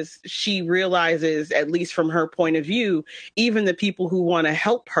because she realizes, at least from her point of view, even the people who want to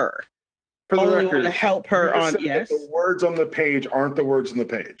help her only want to help her on, yes. The words on the page aren't the words on the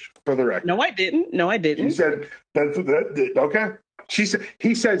page, for the record. No, I didn't. She said, okay. She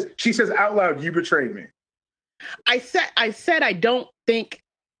says out loud, you betrayed me. I said, I don't think...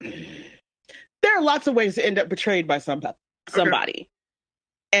 There are lots of ways to end up betrayed by somebody. Okay.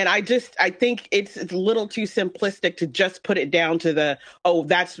 And I think it's a little too simplistic to just put it down to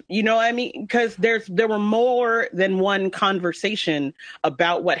that's, you know what I mean? Because there were more than one conversation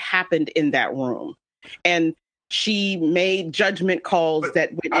about what happened in that room. And she made judgment calls I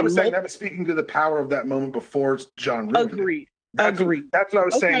was saying that was speaking to the power of that moment before John. Agreed. Agreed. That's what I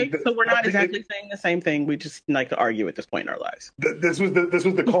was saying. So we're not exactly saying the same thing. We just like to argue at this point in our lives. This was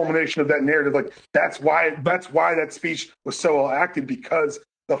the culmination of that narrative. Like that's why that speech was so well acted, because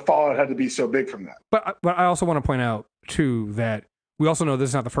the fallout had to be so big from that. But I also want to point out too that we also know this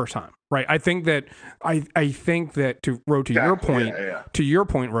is not the first time, right? I think that your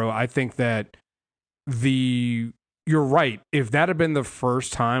point, Ro, I think that you're right. If that had been the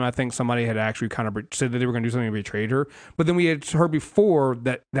first time, I think somebody had actually kind of said that they were going to do something to betray her. But then we had heard before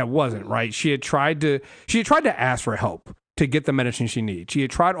that wasn't right. She had tried to ask for help to get the medicine she needs. She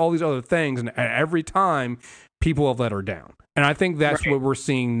had tried all these other things, and every time people have let her down. And I think that's what we're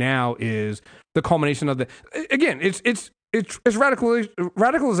seeing now is the culmination of again, it's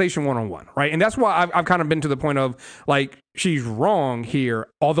radicalization 101, right? And that's why I've kind of been to the point of like, she's wrong here,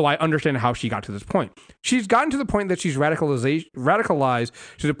 although I understand how she got to this point. She's gotten to the point that she's radicalized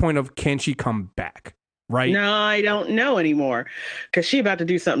to the point of, can she come back? Right? No, I don't know anymore, because she's about to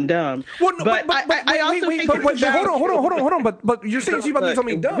do something dumb. Well, no, but I also think hold on. But you're saying she's about to do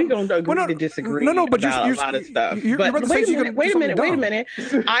something dumb. We're going to agree to disagree. But you're a lot of stuff. Wait a minute.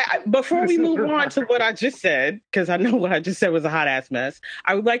 Before we move on to what I just said, because I know what I just said was a hot ass mess,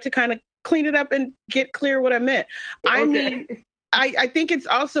 I would like to kind of clean it up and get clear what I meant. I mean, I think it's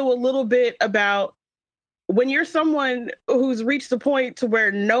also a little bit about, when you're someone who's reached the point to where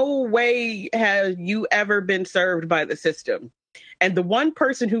no way have you ever been served by the system, and the one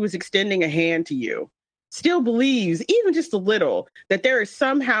person who is extending a hand to you still believes, even just a little, that there is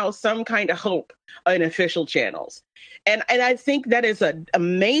somehow some kind of hope in official channels. And I think that is an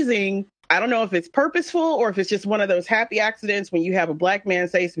amazing, I don't know if it's purposeful or if it's just one of those happy accidents when you have a black man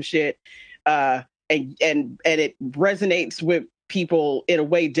say some shit and it resonates with people in a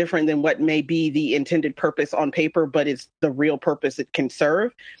way different than what may be the intended purpose on paper, but it's the real purpose it can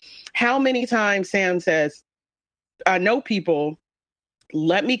serve. How many times Sam says, I know people,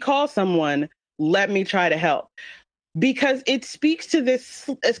 let me call someone, let me try to help. Because it speaks to this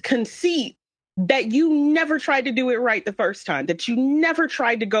conceit that you never tried to do it right the first time, that you never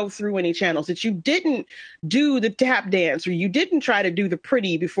tried to go through any channels, that you didn't do the tap dance, or you didn't try to do the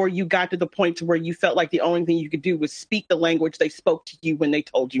pretty before you got to the point to where you felt like the only thing you could do was speak the language they spoke to you when they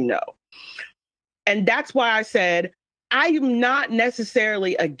told you no. And that's why I said, I am not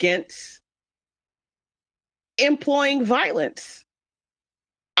necessarily against employing violence.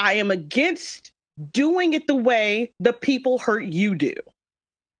 I am against doing it the way the people hurt you do.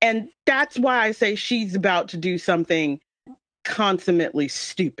 And that's why I say she's about to do something consummately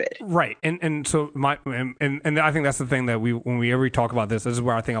stupid. Right. And so and I think that's the thing that when we ever talk about this is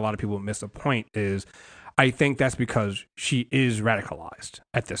where I think a lot of people miss the point is I think that's because she is radicalized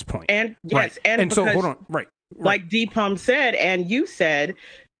at this point. And yes, right. And so hold on. Right. Like Deepam said, and you said,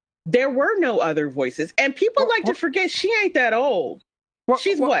 there were no other voices. And people to forget she ain't that old.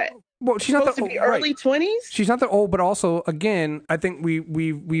 She's what? Well, she's not to be early 20s. She's not that old, but also, again, I think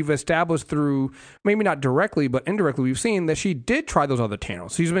we've established through maybe not directly, but indirectly, we've seen that she did try those other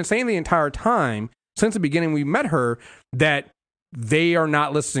channels. She's been saying the entire time since the beginning we met her that they are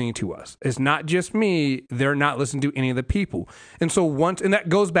not listening to us. It's not just me; they're not listening to any of the people. And so and that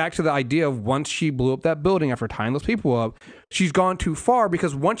goes back to the idea of once she blew up that building after tying those people up, she's gone too far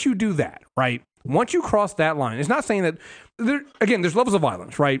because once you do that, right? Once you cross that line, it's not saying that there's levels of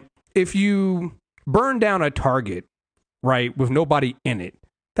violence, right? If you burn down a Target, right, with nobody in it,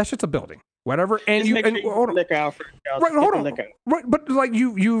 that's just a building, whatever. And hold on, right, but like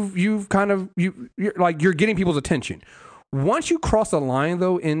you've kind of you're getting people's attention. Once you cross the line,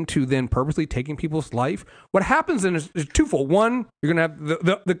 though, into then purposely taking people's life, what happens then is twofold. One, you're gonna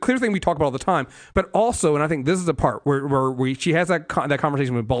have the clear thing we talk about all the time, but also, and I think this is the part where she has that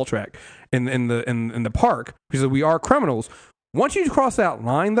conversation with Baltrack in the park because we are criminals. Once you cross that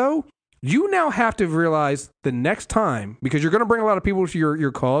line, though, you now have to realize the next time, because you're going to bring a lot of people to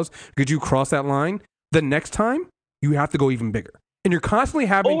your cause, because you cross that line, the next time, you have to go even bigger. And you're constantly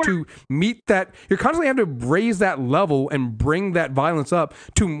having to meet that, you're constantly having to raise that level and bring that violence up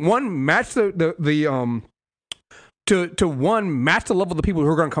to one, match to one, match the level of the people who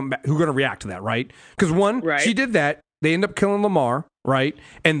are going to come back, who are going to react to that, right? Because she did that. They end up killing Lamar, right?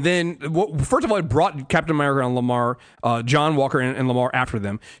 And then, first of all, it brought Captain America and Lamar, John Walker and Lamar after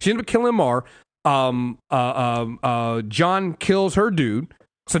them. She ended up killing Lamar. John kills her dude.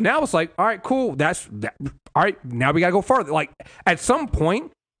 So now it's like, all right, cool. That's that. All right, now we got to go farther. Like, at some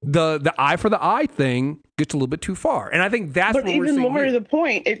point, the eye for the eye thing gets a little bit too far. And I think that's what we're seeing. But even more to the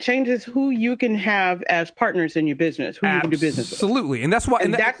point, it changes who you can have as partners in your business, who you can do business with. Absolutely. And that's why.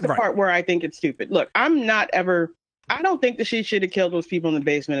 And that's the part where I think it's stupid. Look, I don't think that she should have killed those people in the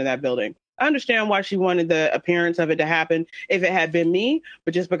basement of that building. I understand why she wanted the appearance of it to happen if it had been me,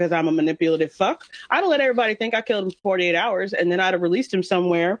 but just because I'm a manipulative fuck, I'd have let everybody think I killed him for 48 hours, and then I'd have released him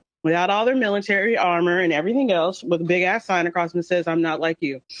somewhere without all their military armor and everything else with a big ass sign across him that says, "I'm not like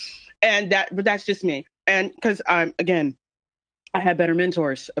you." But that's just me. And because I had better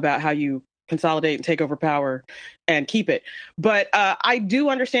mentors about how you consolidate and take over power and keep it. But I do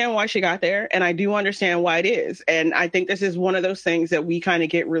understand why she got there, and I do understand why it is. And I think this is one of those things that we kind of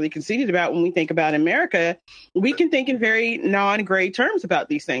get really conceited about when we think about America. We can think in very non-gray terms about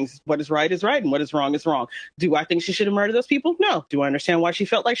these things. What is right, and what is wrong is wrong. Do I think she should have murdered those people? No. Do I understand why she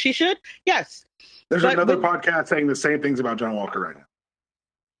felt like she should? Yes. There's another podcast saying the same things about John Walker right now.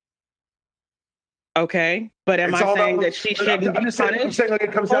 Okay, but am I saying that she shouldn't be punished? I'm saying like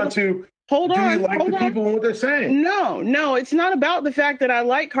it comes down to do you like the people and what they're saying? No, it's not about the fact that I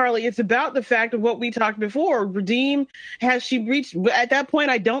like Carly. It's about the fact of what we talked before. Has she reached, at that point,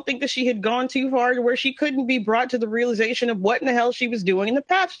 I don't think that she had gone too far to where she couldn't be brought to the realization of what in the hell she was doing and the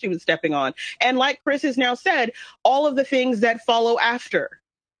path she was stepping on. And like Chris has now said, all of the things that follow after,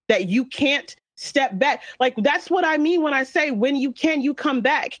 that you can't step back. Like, that's what I mean when I say, when you come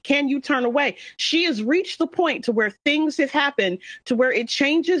back? Can you turn away? She has reached the point to where things have happened to where it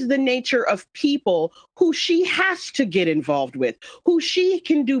changes the nature of people who she has to get involved with, who she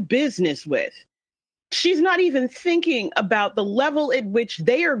can do business with. She's not even thinking about the level at which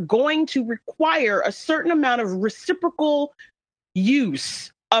they are going to require a certain amount of reciprocal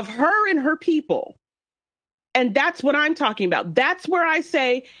use of her and her people. And that's what I'm talking about. That's where I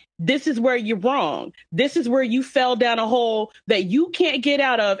say, this is where you're wrong. This is where you fell down a hole that you can't get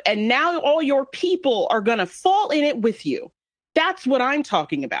out of. And now all your people are going to fall in it with you. That's what I'm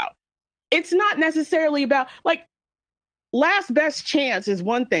talking about. It's not necessarily about, like, last best chance is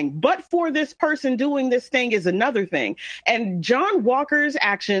one thing, but for this person doing this thing is another thing. And John Walker's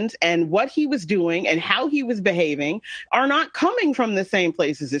actions and what he was doing and how he was behaving are not coming from the same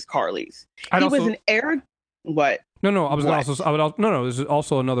places as Carly's. He was an arrogant. What? No. This is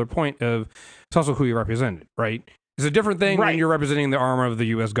also another point of it's also who you represented, right? It's a different thing when you're representing the arm of the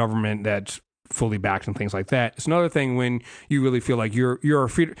U.S. government that's fully backed and things like that. It's another thing when you really feel like you're a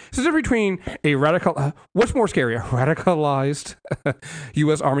freedom. It's the difference between a radical. What's more scary, a radicalized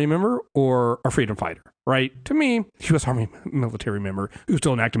U.S. Army member or a freedom fighter? Right? To me, U.S. Army military member who's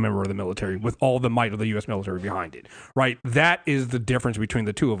still an active member of the military with all the might of the U.S. military behind it. Right? That is the difference between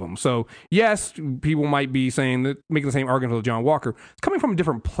the two of them. So yes, people might be saying that, making the same argument with John Walker. It's coming from a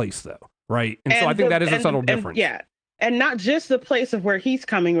different place, though. Right? And so I think that is a subtle difference. And not just the place of where he's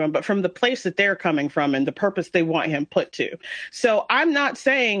coming from, but from the place that they're coming from and the purpose they want him put to. So I'm not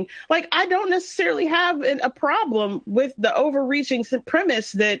saying, like, I don't necessarily have a problem with the overreaching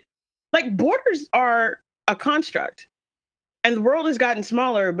premise that, like, borders are a construct. And the world has gotten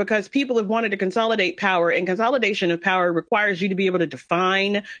smaller because people have wanted to consolidate power, and consolidation of power requires you to be able to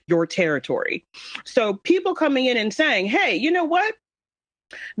define your territory. So people coming in and saying, hey, you know what?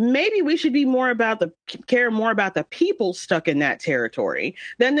 Maybe we should be care more about the people stuck in that territory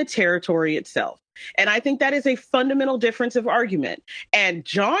than the territory itself. And I think that is a fundamental difference of argument. And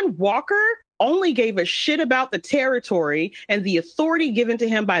John Walker only gave a shit about the territory and the authority given to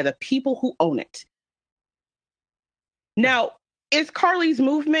him by the people who own it. Now, is Carly's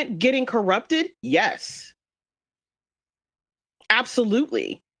movement getting corrupted? Yes.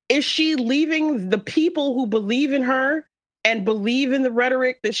 Absolutely. Is she leaving the people who believe in her and believe in the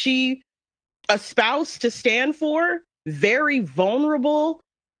rhetoric that she espoused to stand for very vulnerable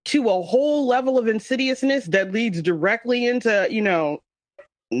to a whole level of insidiousness that leads directly into, you know,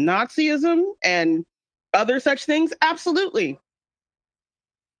 Nazism and other such things? Absolutely.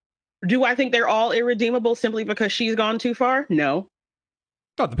 Do I think they're all irredeemable simply because she's gone too far? No.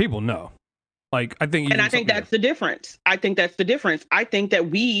 Not the people, no. Like, I think... And I think that's the difference. I think that's the difference. I think that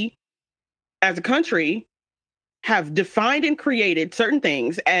we, as a country, have defined and created certain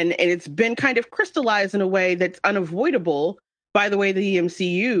things, and it's been kind of crystallized in a way that's unavoidable by the way the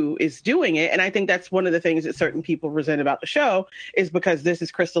MCU is doing it. And I think that's one of the things that certain people resent about the show, is because this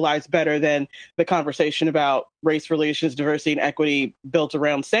is crystallized better than the conversation about race relations, diversity, and equity built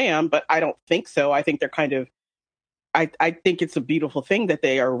around Sam. But I don't think so. I think they're kind of, I think it's a beautiful thing that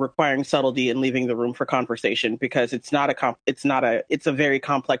they are requiring subtlety and leaving the room for conversation, because it's a very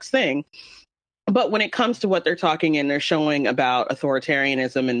complex thing. But when it comes to what they're talking and they're showing about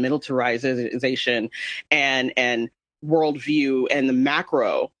authoritarianism and militarization and worldview and the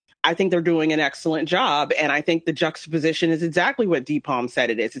macro, I think they're doing an excellent job. And I think the juxtaposition is exactly what Deepam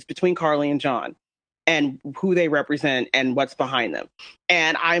said it is. It's between Carly and John and who they represent and what's behind them.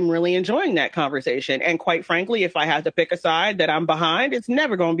 And I'm really enjoying that conversation. And quite frankly, if I had to pick a side that I'm behind, it's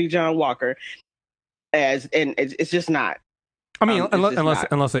never going to be John Walker. And it's just not. I mean,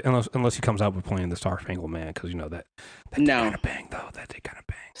 unless he comes out with playing the Star Spangled Man, because you know that did kind of bang though. That did kind of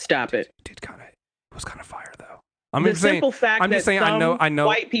bang. Stop it. It was kind of fire though. I'm just saying I know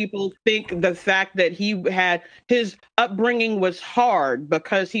white people think the fact that he had his upbringing was hard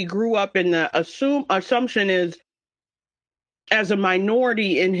because he grew up in the assumption is as a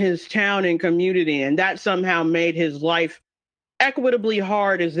minority in his town and community, and that somehow made his life equitably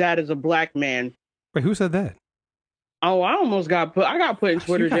hard as that as a black man. Wait, who said that? Oh, I almost got put in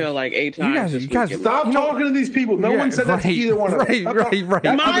Twitter jail like 8 times. You guys stop talking to these people. No one said that to either one of them. Right.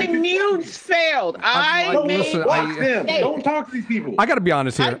 My mutes failed. Don't talk to these people. I got to be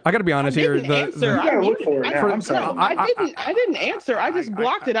honest here. You gotta look for it now. I'm sorry. I didn't answer. I just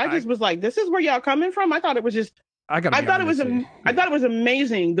blocked it. I just was like, this is where y'all coming from? I thought it was just... I thought it was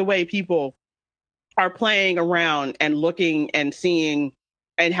amazing the way people are playing around and looking and seeing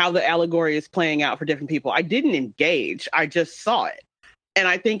and how the allegory is playing out for different people. I didn't engage. I just saw it. And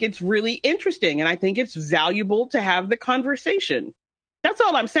I think it's really interesting. And I think it's valuable to have the conversation. That's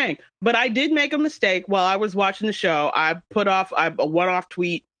all I'm saying. But I did make a mistake while I was watching the show. I put off a one-off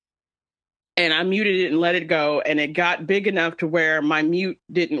tweet and I muted it and let it go. And it got big enough to where my mute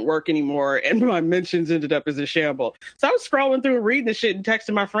didn't work anymore. And my mentions ended up as a shamble. So I was scrolling through and reading the shit and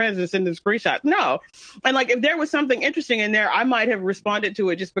texting my friends and sending screenshots. No. And like, if there was something interesting in there, I might have responded to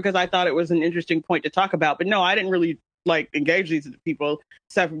it just because I thought it was an interesting point to talk about. But no, I didn't really like engage these people,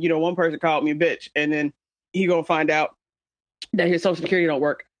 except for, one person called me a bitch. And then he gonna find out that his Social Security don't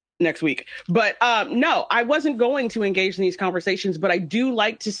work next week. But no, I wasn't going to engage in these conversations, but I do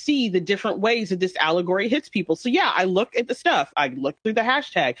like to see the different ways that this allegory hits people. So yeah, I look at the stuff. I look through the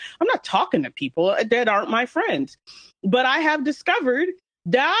hashtag. I'm not talking to people that aren't my friends, but I have discovered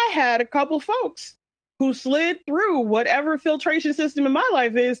that I had a couple folks who slid through whatever filtration system in my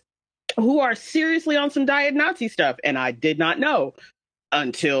life is, who are seriously on some diet Nazi stuff. And I did not know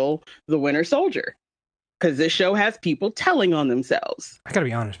until The Winter Soldier. Because this show has people telling on themselves. I gotta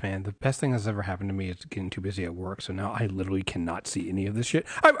be honest, man. The best thing that's ever happened to me is getting too busy at work. So now I literally cannot see any of this shit.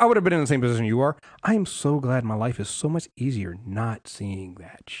 I would have been in the same position you are. I am so glad my life is so much easier not seeing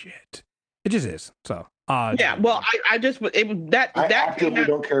that shit. It just is. So yeah. Well, I actively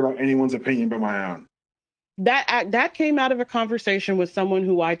don't care about anyone's opinion but my own. That came out of a conversation with someone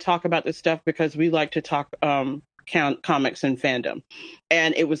who I talk about this stuff because we like to talk comics and fandom,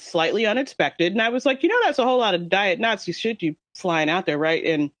 and it was slightly unexpected, and I was like, that's a whole lot of diet Nazi shit you flying out there, right?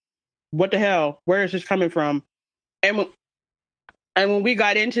 And what the hell, where is this coming from? And when we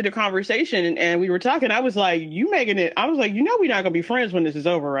got into the conversation and we were talking, I was like, "You making it?" I was like, "You know, we're not gonna be friends when this is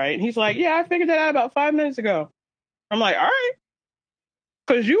over, right?" And he's like, "Yeah, I figured that out about 5 minutes ago." I'm like, "All right,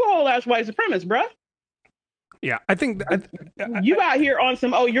 because you whole ass white supremacist, bruh. Yeah, I think you out here on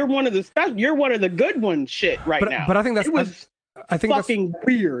some you're one of the good ones shit right now." But I think that's it was I think fucking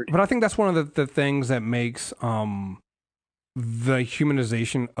weird. But I think that's one of the things that makes the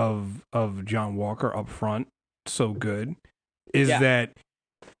humanization of John Walker up front so good is that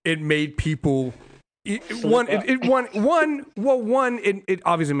it made people it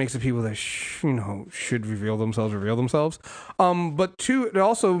obviously makes the people that should reveal themselves. But two, it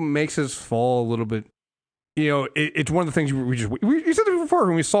also makes us fall a little bit. It's one of the things we said it before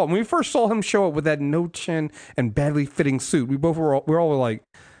when we first saw him show up with that no chin and badly fitting suit. We're all like,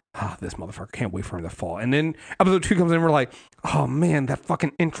 this motherfucker, can't wait for him to fall. And then episode 2 comes in, we're like, oh man, that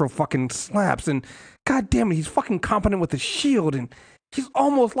fucking intro fucking slaps. And god damn it, he's fucking competent with the shield and he's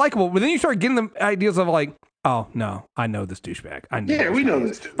almost likable. But then you start getting the ideas of like, oh no, I know this douchebag. We know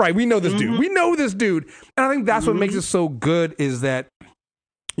this dude. Right, we know this dude. We know this dude. And I think that's what makes it so good is that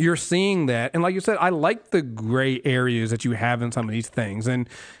you're seeing that. And like you said, I like the gray areas that you have in some of these things and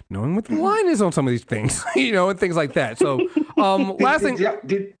knowing what the line is on some of these things, and things like that. So last thing.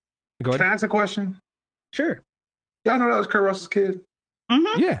 Go ahead. Can I ask a question? Sure. Y'all know that was Kurt Russell's kid?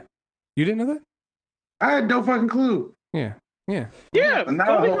 Mm-hmm. Yeah. You didn't know that? I had no fucking clue. Yeah. And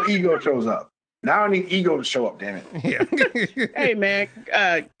now the whole ego shows up. Now I need ego to show up, damn it. Yeah. Hey, man.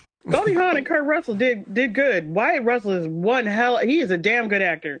 Goldie Hawn and Kurt Russell did good. Wyatt Russell is he is a damn good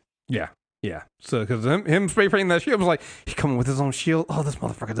actor. Yeah. So, because him spray painting that shield, I was like, he's coming with his own shield. Oh, this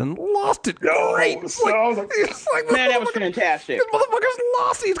motherfucker done lost it. Great. So I was like, Man, that was fantastic. This motherfucker's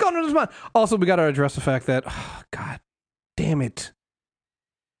lost it. He's gone into his mind. Also, we got to address the fact that, God damn it.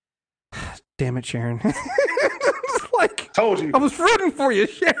 Damn it, Sharon. Told you. I was rooting for you,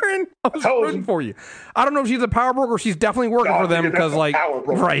 Sharon. I was rooting for you. I don't know if she's a power broker or she's definitely working for them because, like,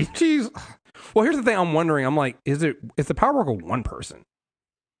 right. Well, here's the thing I'm wondering. I'm like, is the power broker one person?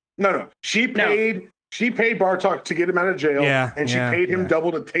 No. She paid Bartok to get him out of jail. Yeah. And she paid him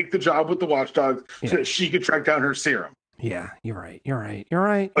double to take the job with the Watchdogs so that she could track down her serum. Yeah, you're right.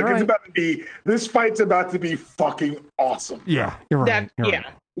 It's about to be, this fight's about to be fucking awesome. Yeah, you're right.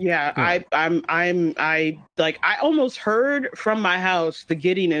 Yeah, I almost heard from my house the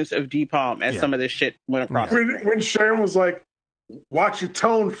giddiness of D-Palm as some of this shit went across. When Sharon was like, "Watch your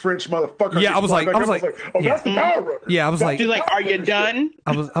tone, French motherfucker." Yeah, I was like, oh, that's the power broker. Yeah, I was like, she's like, "Are you done?"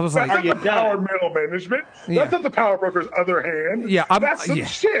 I was like, "Are you done?" Power middle management. That's not the power broker's other hand. Yeah, that's some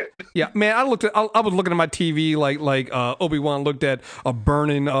shit. Yeah, man, I was looking at my TV like Obi-Wan looked at a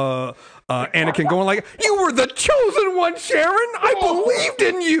burning Anakin, going like, "You were the chosen one, Sharon. I believed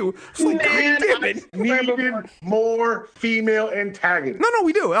in you." It's like, man, damn it. Needed more female antagonists. No,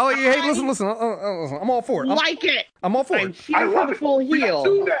 we do. Hey, listen. I'm all for it. I'm all for it. I love it. Full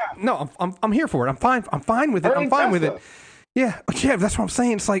heel. No, I'm here for it. I'm fine with it. I'm fine with it. Yeah, that's what I'm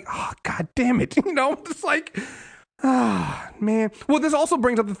saying. It's like, oh, god damn it. It's like, man. Well, this also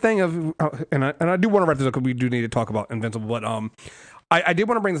brings up the thing of, and I do want to wrap this up because we do need to talk about Invincible, but I did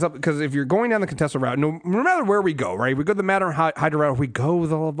want to bring this up because if you're going down the contested route, no matter where we go, right? We go the Matter Hydra route, we go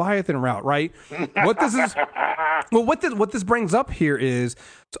the Leviathan route, right? What this brings up here is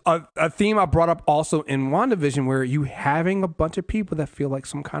a theme I brought up also in WandaVision, where you having a bunch of people that feel like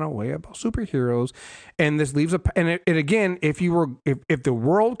some kind of way about superheroes, and this leaves and again, if the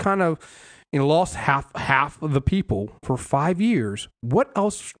world kind of lost half of the people for 5 years, what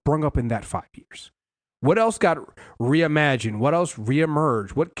else sprung up in that 5 years? What else got reimagined? What else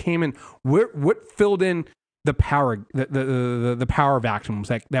reemerged? What came in? What filled in the power the power vacuums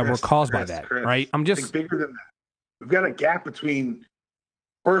that were caused by that? Chris, right? I'm just bigger than that. We've got a gap between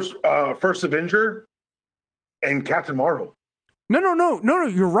first Avenger and Captain Marvel. No.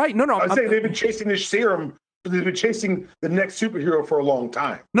 You're right. No. I'm saying they've been chasing this serum. They've been chasing the next superhero for a long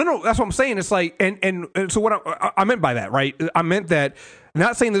time. No. That's what I'm saying. It's like, and so what I meant by that, right? I meant that.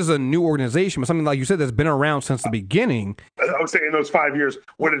 Not saying this is a new organization, but something like you said that's been around since the beginning. I was saying in those 5 years,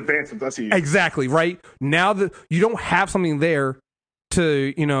 what advancements I see. Exactly, right? Now that you don't have something there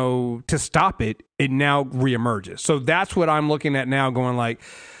to stop it, it now reemerges. So that's what I'm looking at now, going like,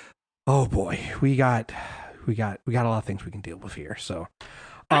 oh boy, we got a lot of things we can deal with here. So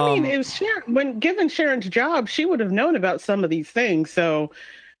I mean, if Sharon, when given Sharon's job, she would have known about some of these things. So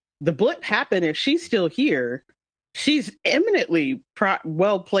the blip happened if she's still here. she's eminently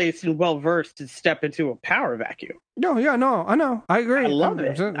well placed and well versed to step into a power vacuum. No, yeah, no, I know. I agree. I love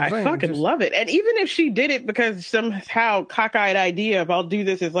it. I fucking love it. And even if she did it because somehow cockeyed idea of I'll do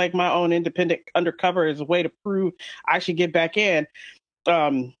this as like my own independent undercover as a way to prove I should get back in.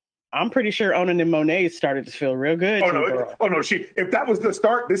 I'm pretty sure Onan and Monet started to feel real good. Oh no! If that was the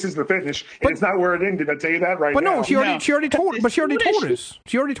start, this is the finish. But, it's not where it ended. I tell you that right now. But no, she already told us when she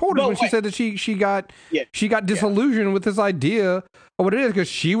said that she got disillusioned with this idea of what it is because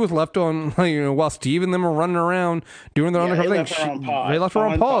she was left on while Steve and them are running around doing their own thing. They left her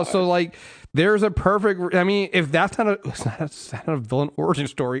on pause. So like, there's a perfect. I mean, if that's not a villain origin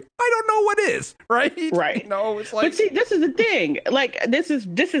story, I don't know what is. Right. It's like. But see, this is the thing. Like, this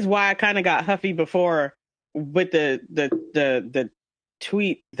is why I kind of got huffy before with the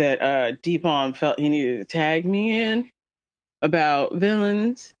tweet that Deepon felt he needed to tag me in about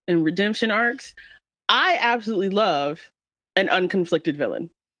villains and redemption arcs. I absolutely love an unconflicted villain,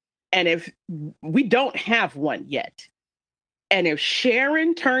 and if we don't have one yet. And if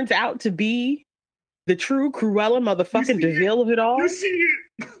Sharon turns out to be the true Cruella motherfucking DeVille of it all, you see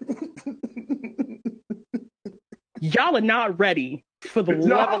it. Y'all are not ready for the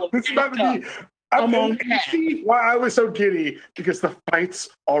level of see why I was so giddy because the fight's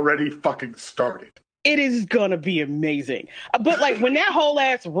already fucking started. It is gonna be amazing. But like when that whole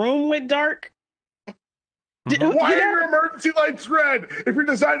ass room went dark. Why are your emergency lights red? If you're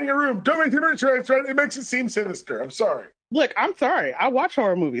designing a room, don't make the emergency lights red. It makes it seem sinister. I'm sorry. Look, I'm sorry. I watch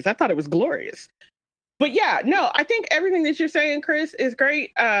horror movies. I thought it was glorious. But yeah, no, I think everything that you're saying, Chris, is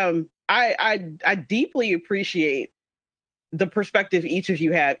great. I deeply appreciate the perspective each of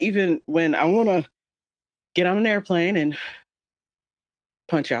you have, even when I want to get on an airplane and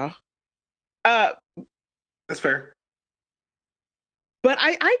punch y'all. That's fair. But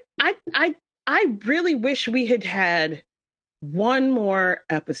I really wish we had one more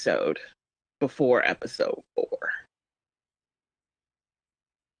episode before episode 4.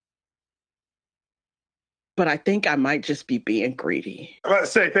 But I think I might just be being greedy. I'm about to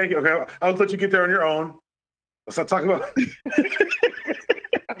say, thank you. Okay, I'll let you get there on your own. Let's not talk about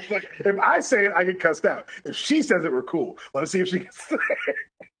like, if I say it, I get cussed out. If she says it, we're cool. Let's see if she gets there.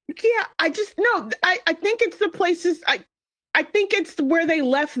 Yeah, I think it's the places I think it's where they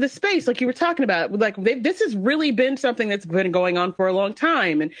left the space, like you were talking about. Like this has really been something that's been going on for a long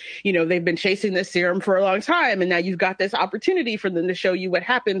time, and they've been chasing this serum for a long time, and now you've got this opportunity for them to show you what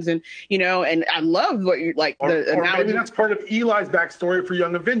happens, and and I love what you like. Or maybe that's part of Eli's backstory for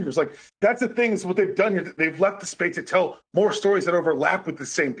Young Avengers. Like that's the thing is what they've done here. They've left the space to tell more stories that overlap with the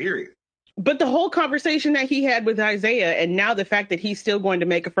same period. But the whole conversation that he had with Isaiah, and now the fact that he's still going to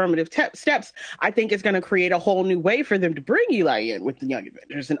make affirmative steps, I think is going to create a whole new way for them to bring Eli in with the Young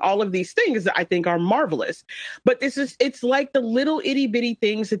Avengers, and all of these things that I think are marvelous. But it's like the little itty bitty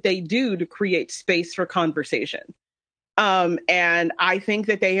things that they do to create space for conversation. And I think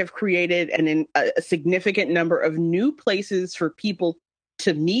that they have created a significant number of new places for people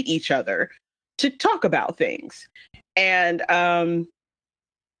to meet each other, to talk about things. And,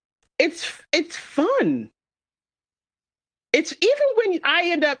 it's fun. It's even when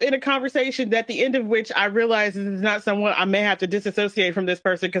I end up in a conversation at the end of which I realize this is not someone I may have to disassociate from this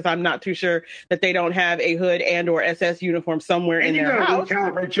person because I'm not too sure that they don't have a hood and or SS uniform somewhere in their house. You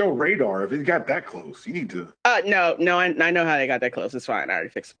gotta recalibrate your radar if it got that close. You need to. No, I know how they got that close. It's fine. I already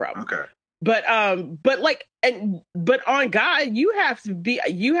fixed the problem. Okay. But on God, you have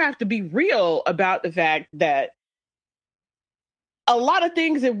to be real about the fact that a lot of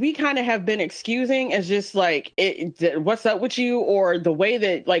things that we kind of have been excusing as just like, what's up with you? Or the way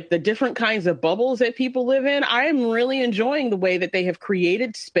that like the different kinds of bubbles that people live in. I am really enjoying the way that they have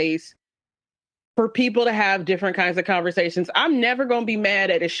created space for people to have different kinds of conversations. I'm never going to be mad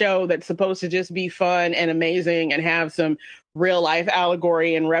at a show that's supposed to just be fun and amazing and have some real life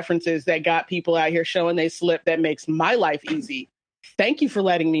allegory and references that got people out here showing they slip that makes my life easy. Thank you for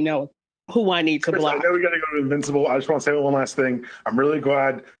letting me know who I need to block. I know we got to go to Invincible. I just want to say one last thing. I'm really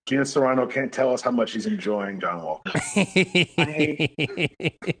glad Gina Serrano can't tell us how much she's enjoying John Walker.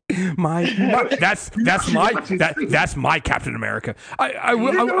 That's my Captain America. But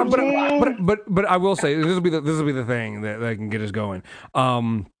I will say this will be the thing that can get us going.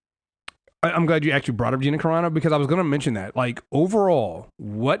 I'm glad you actually brought up Gina Carano because I was going to mention that. Like overall,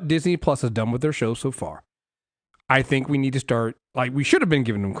 what Disney Plus has done with their show so far, I think we need to start, like, we should have been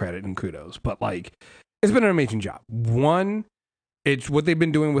giving them credit and kudos, but, like, it's been an amazing job. One, it's what they've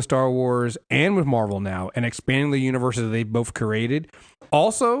been doing with Star Wars and with Marvel now and expanding the universes that they've both created.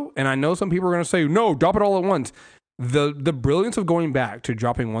 Also, and I know some people are going to say, no, drop it all at once. The brilliance of going back to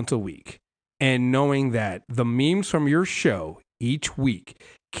dropping once a week and knowing that the memes from your show each week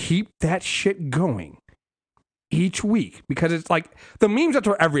keep that shit going each week, because it's like the memes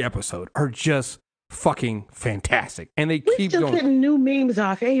after every episode are just fucking fantastic, and they keep still going. Getting new memes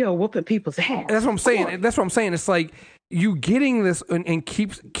off AO whooping people's ass. That's what I'm saying. That's what I'm saying. It's like you getting this and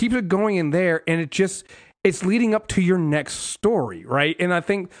keeps it going in there, and it's leading up to your next story, right? And I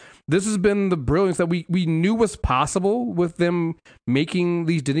think this has been the brilliance that we knew was possible with them making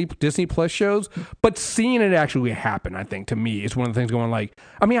these Disney Plus shows, but seeing it actually happen, I think, to me, is one of the things going like,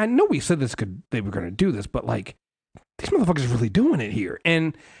 I mean, I know we said they were going to do this, but like, these motherfuckers are really doing it here.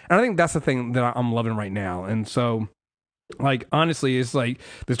 And I think that's the thing that I'm loving right now. And so, like, honestly, it's like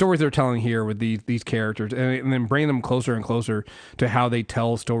the stories they're telling here with these characters, and then bringing them closer and closer to how they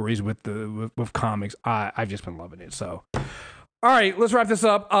tell stories with comics. I've just been loving it. So, all right, let's wrap this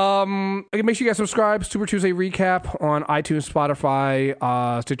up. Make sure you guys subscribe. Super Tuesday Recap on iTunes,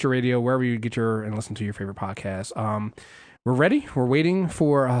 Spotify, Stitcher Radio, wherever you get and listen to your favorite podcast. We're ready. We're waiting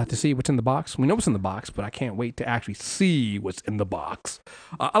for to see what's in the box. We know what's in the box, but I can't wait to actually see what's in the box.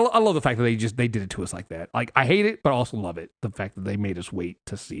 I love the fact that they did it to us like that. Like, I hate it, but I also love it. The fact that they made us wait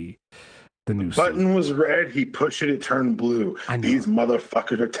to see the new button suit. was red. He pushed it turned blue. These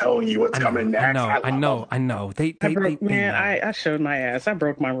motherfuckers are telling you what's coming next. I know. I showed my ass. I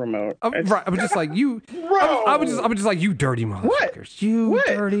broke my remote. Right. I was just like, you. Bro. I was just like, you dirty motherfuckers. What?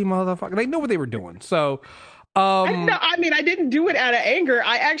 Dirty motherfuckers. They know what they were doing. So. I mean, I didn't do it out of anger.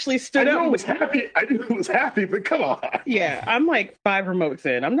 I actually stood up. I knew it was happy, but come on. Yeah, I'm like 5 remotes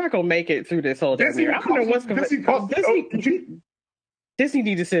in. I'm not gonna make it through this whole damn year. I don't know what's going on. Disney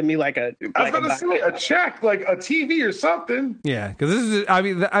need to send me like a. I was gonna say a check, like a TV or something. Yeah, because this is. I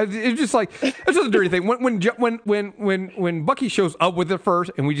mean, it's just like it's just a dirty thing. When Bucky shows up with it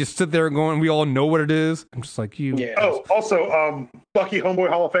first, and we just sit there and going, we all know what it is. I'm just like you. Yeah. Oh, also, Bucky Homeboy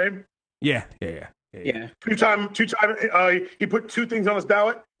Hall of Fame. Yeah. Two-time. He put 2 things on his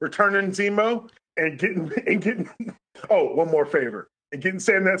ballot: returning Zemo and getting. Oh, one more favor and getting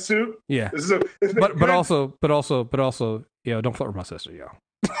Sam that suit. Yeah. But also, don't flirt with my sister, yo.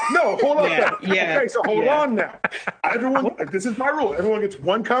 No, hold on. Yeah. Okay, so hold on now. Everyone, this is my rule. Everyone gets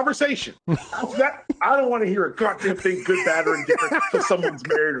one conversation. After that, I don't want to hear a goddamn thing, good, bad, or indifferent, until someone's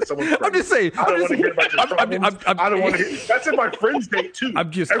married or someone's pregnant. I'm just saying. I don't want to hear about your problems. I don't want to hear. That's in my friend's date too.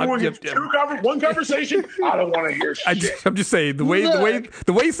 Everyone gets one conversation. I don't want to hear shit. I'm just saying the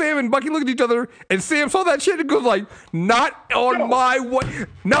way Sam and Bucky look at each other, and Sam saw that shit and goes like, not on my watch.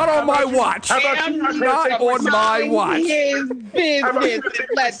 Not on my watch. How about you? Not on my watch. His business.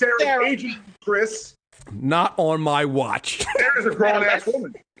 Let Sarah, agent, Chris. Not on my watch. Sarah's a grown ass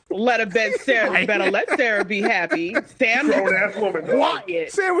woman. Better let Sarah be happy. Sam, grown ass woman.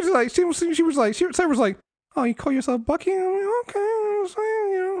 Quiet. Sam was like, Sarah was like, oh, you call yourself Bucky? I'm like, okay,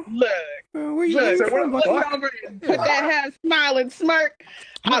 you know. Look over and put that half smiling smirk.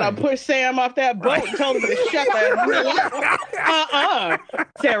 I done pushed Sam off that boat and told him to shut that.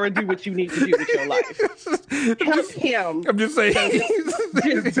 Sarah, do what you need to do with your life. Help him. I'm just saying.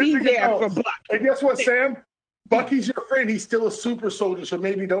 Just be there for Buck. And guess what, Sam? Bucky's your friend. He's still a super soldier, so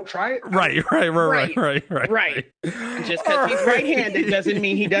maybe don't try it. Right. Just because he's right-handed doesn't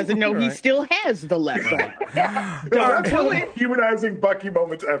mean he doesn't know he still has the left arm. That's one of the humanizing Bucky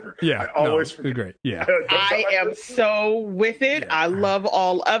moments ever. Yeah, I always forget. Great. Yeah, I am so with it. Yeah. I love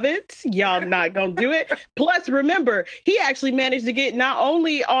all of it. Y'all not gonna do it. Plus, remember, he actually managed to get not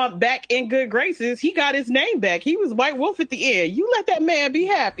only back in good graces, he got his name back. He was White Wolf at the end. You let that man be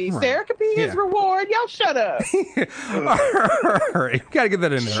happy. Right. Sarah could be his reward. Y'all shut up. All right, gotta get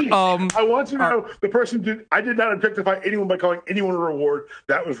that in there. I want you to know the person I did not objectify anyone by calling anyone a reward.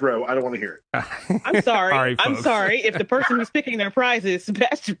 That was Ro. I don't want to hear it. I'm sorry. Right, I'm sorry if the person who's picking their prize is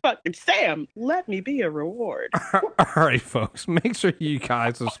Sebastian fucking Sam. Let me be a reward. All right, folks. Make sure you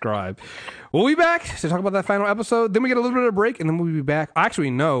guys subscribe. We'll be back to talk about that final episode. Then we get a little bit of a break, and then we'll be back.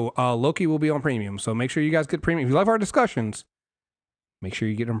 Actually, no. Loki will be on premium, so make sure you guys get premium. If you love our discussions, make sure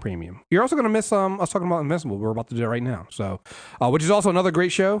you get them premium. You're also going to miss us talking about Invincible. We're about to do that right now. So, which is also another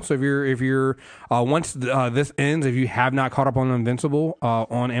great show. So if you're once this ends, if you have not caught up on Invincible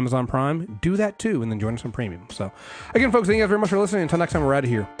on Amazon Prime, do that too, and then join us on premium. So, again, folks, thank you guys very much for listening. Until next time, we're out of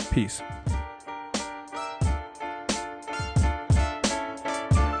here. Peace.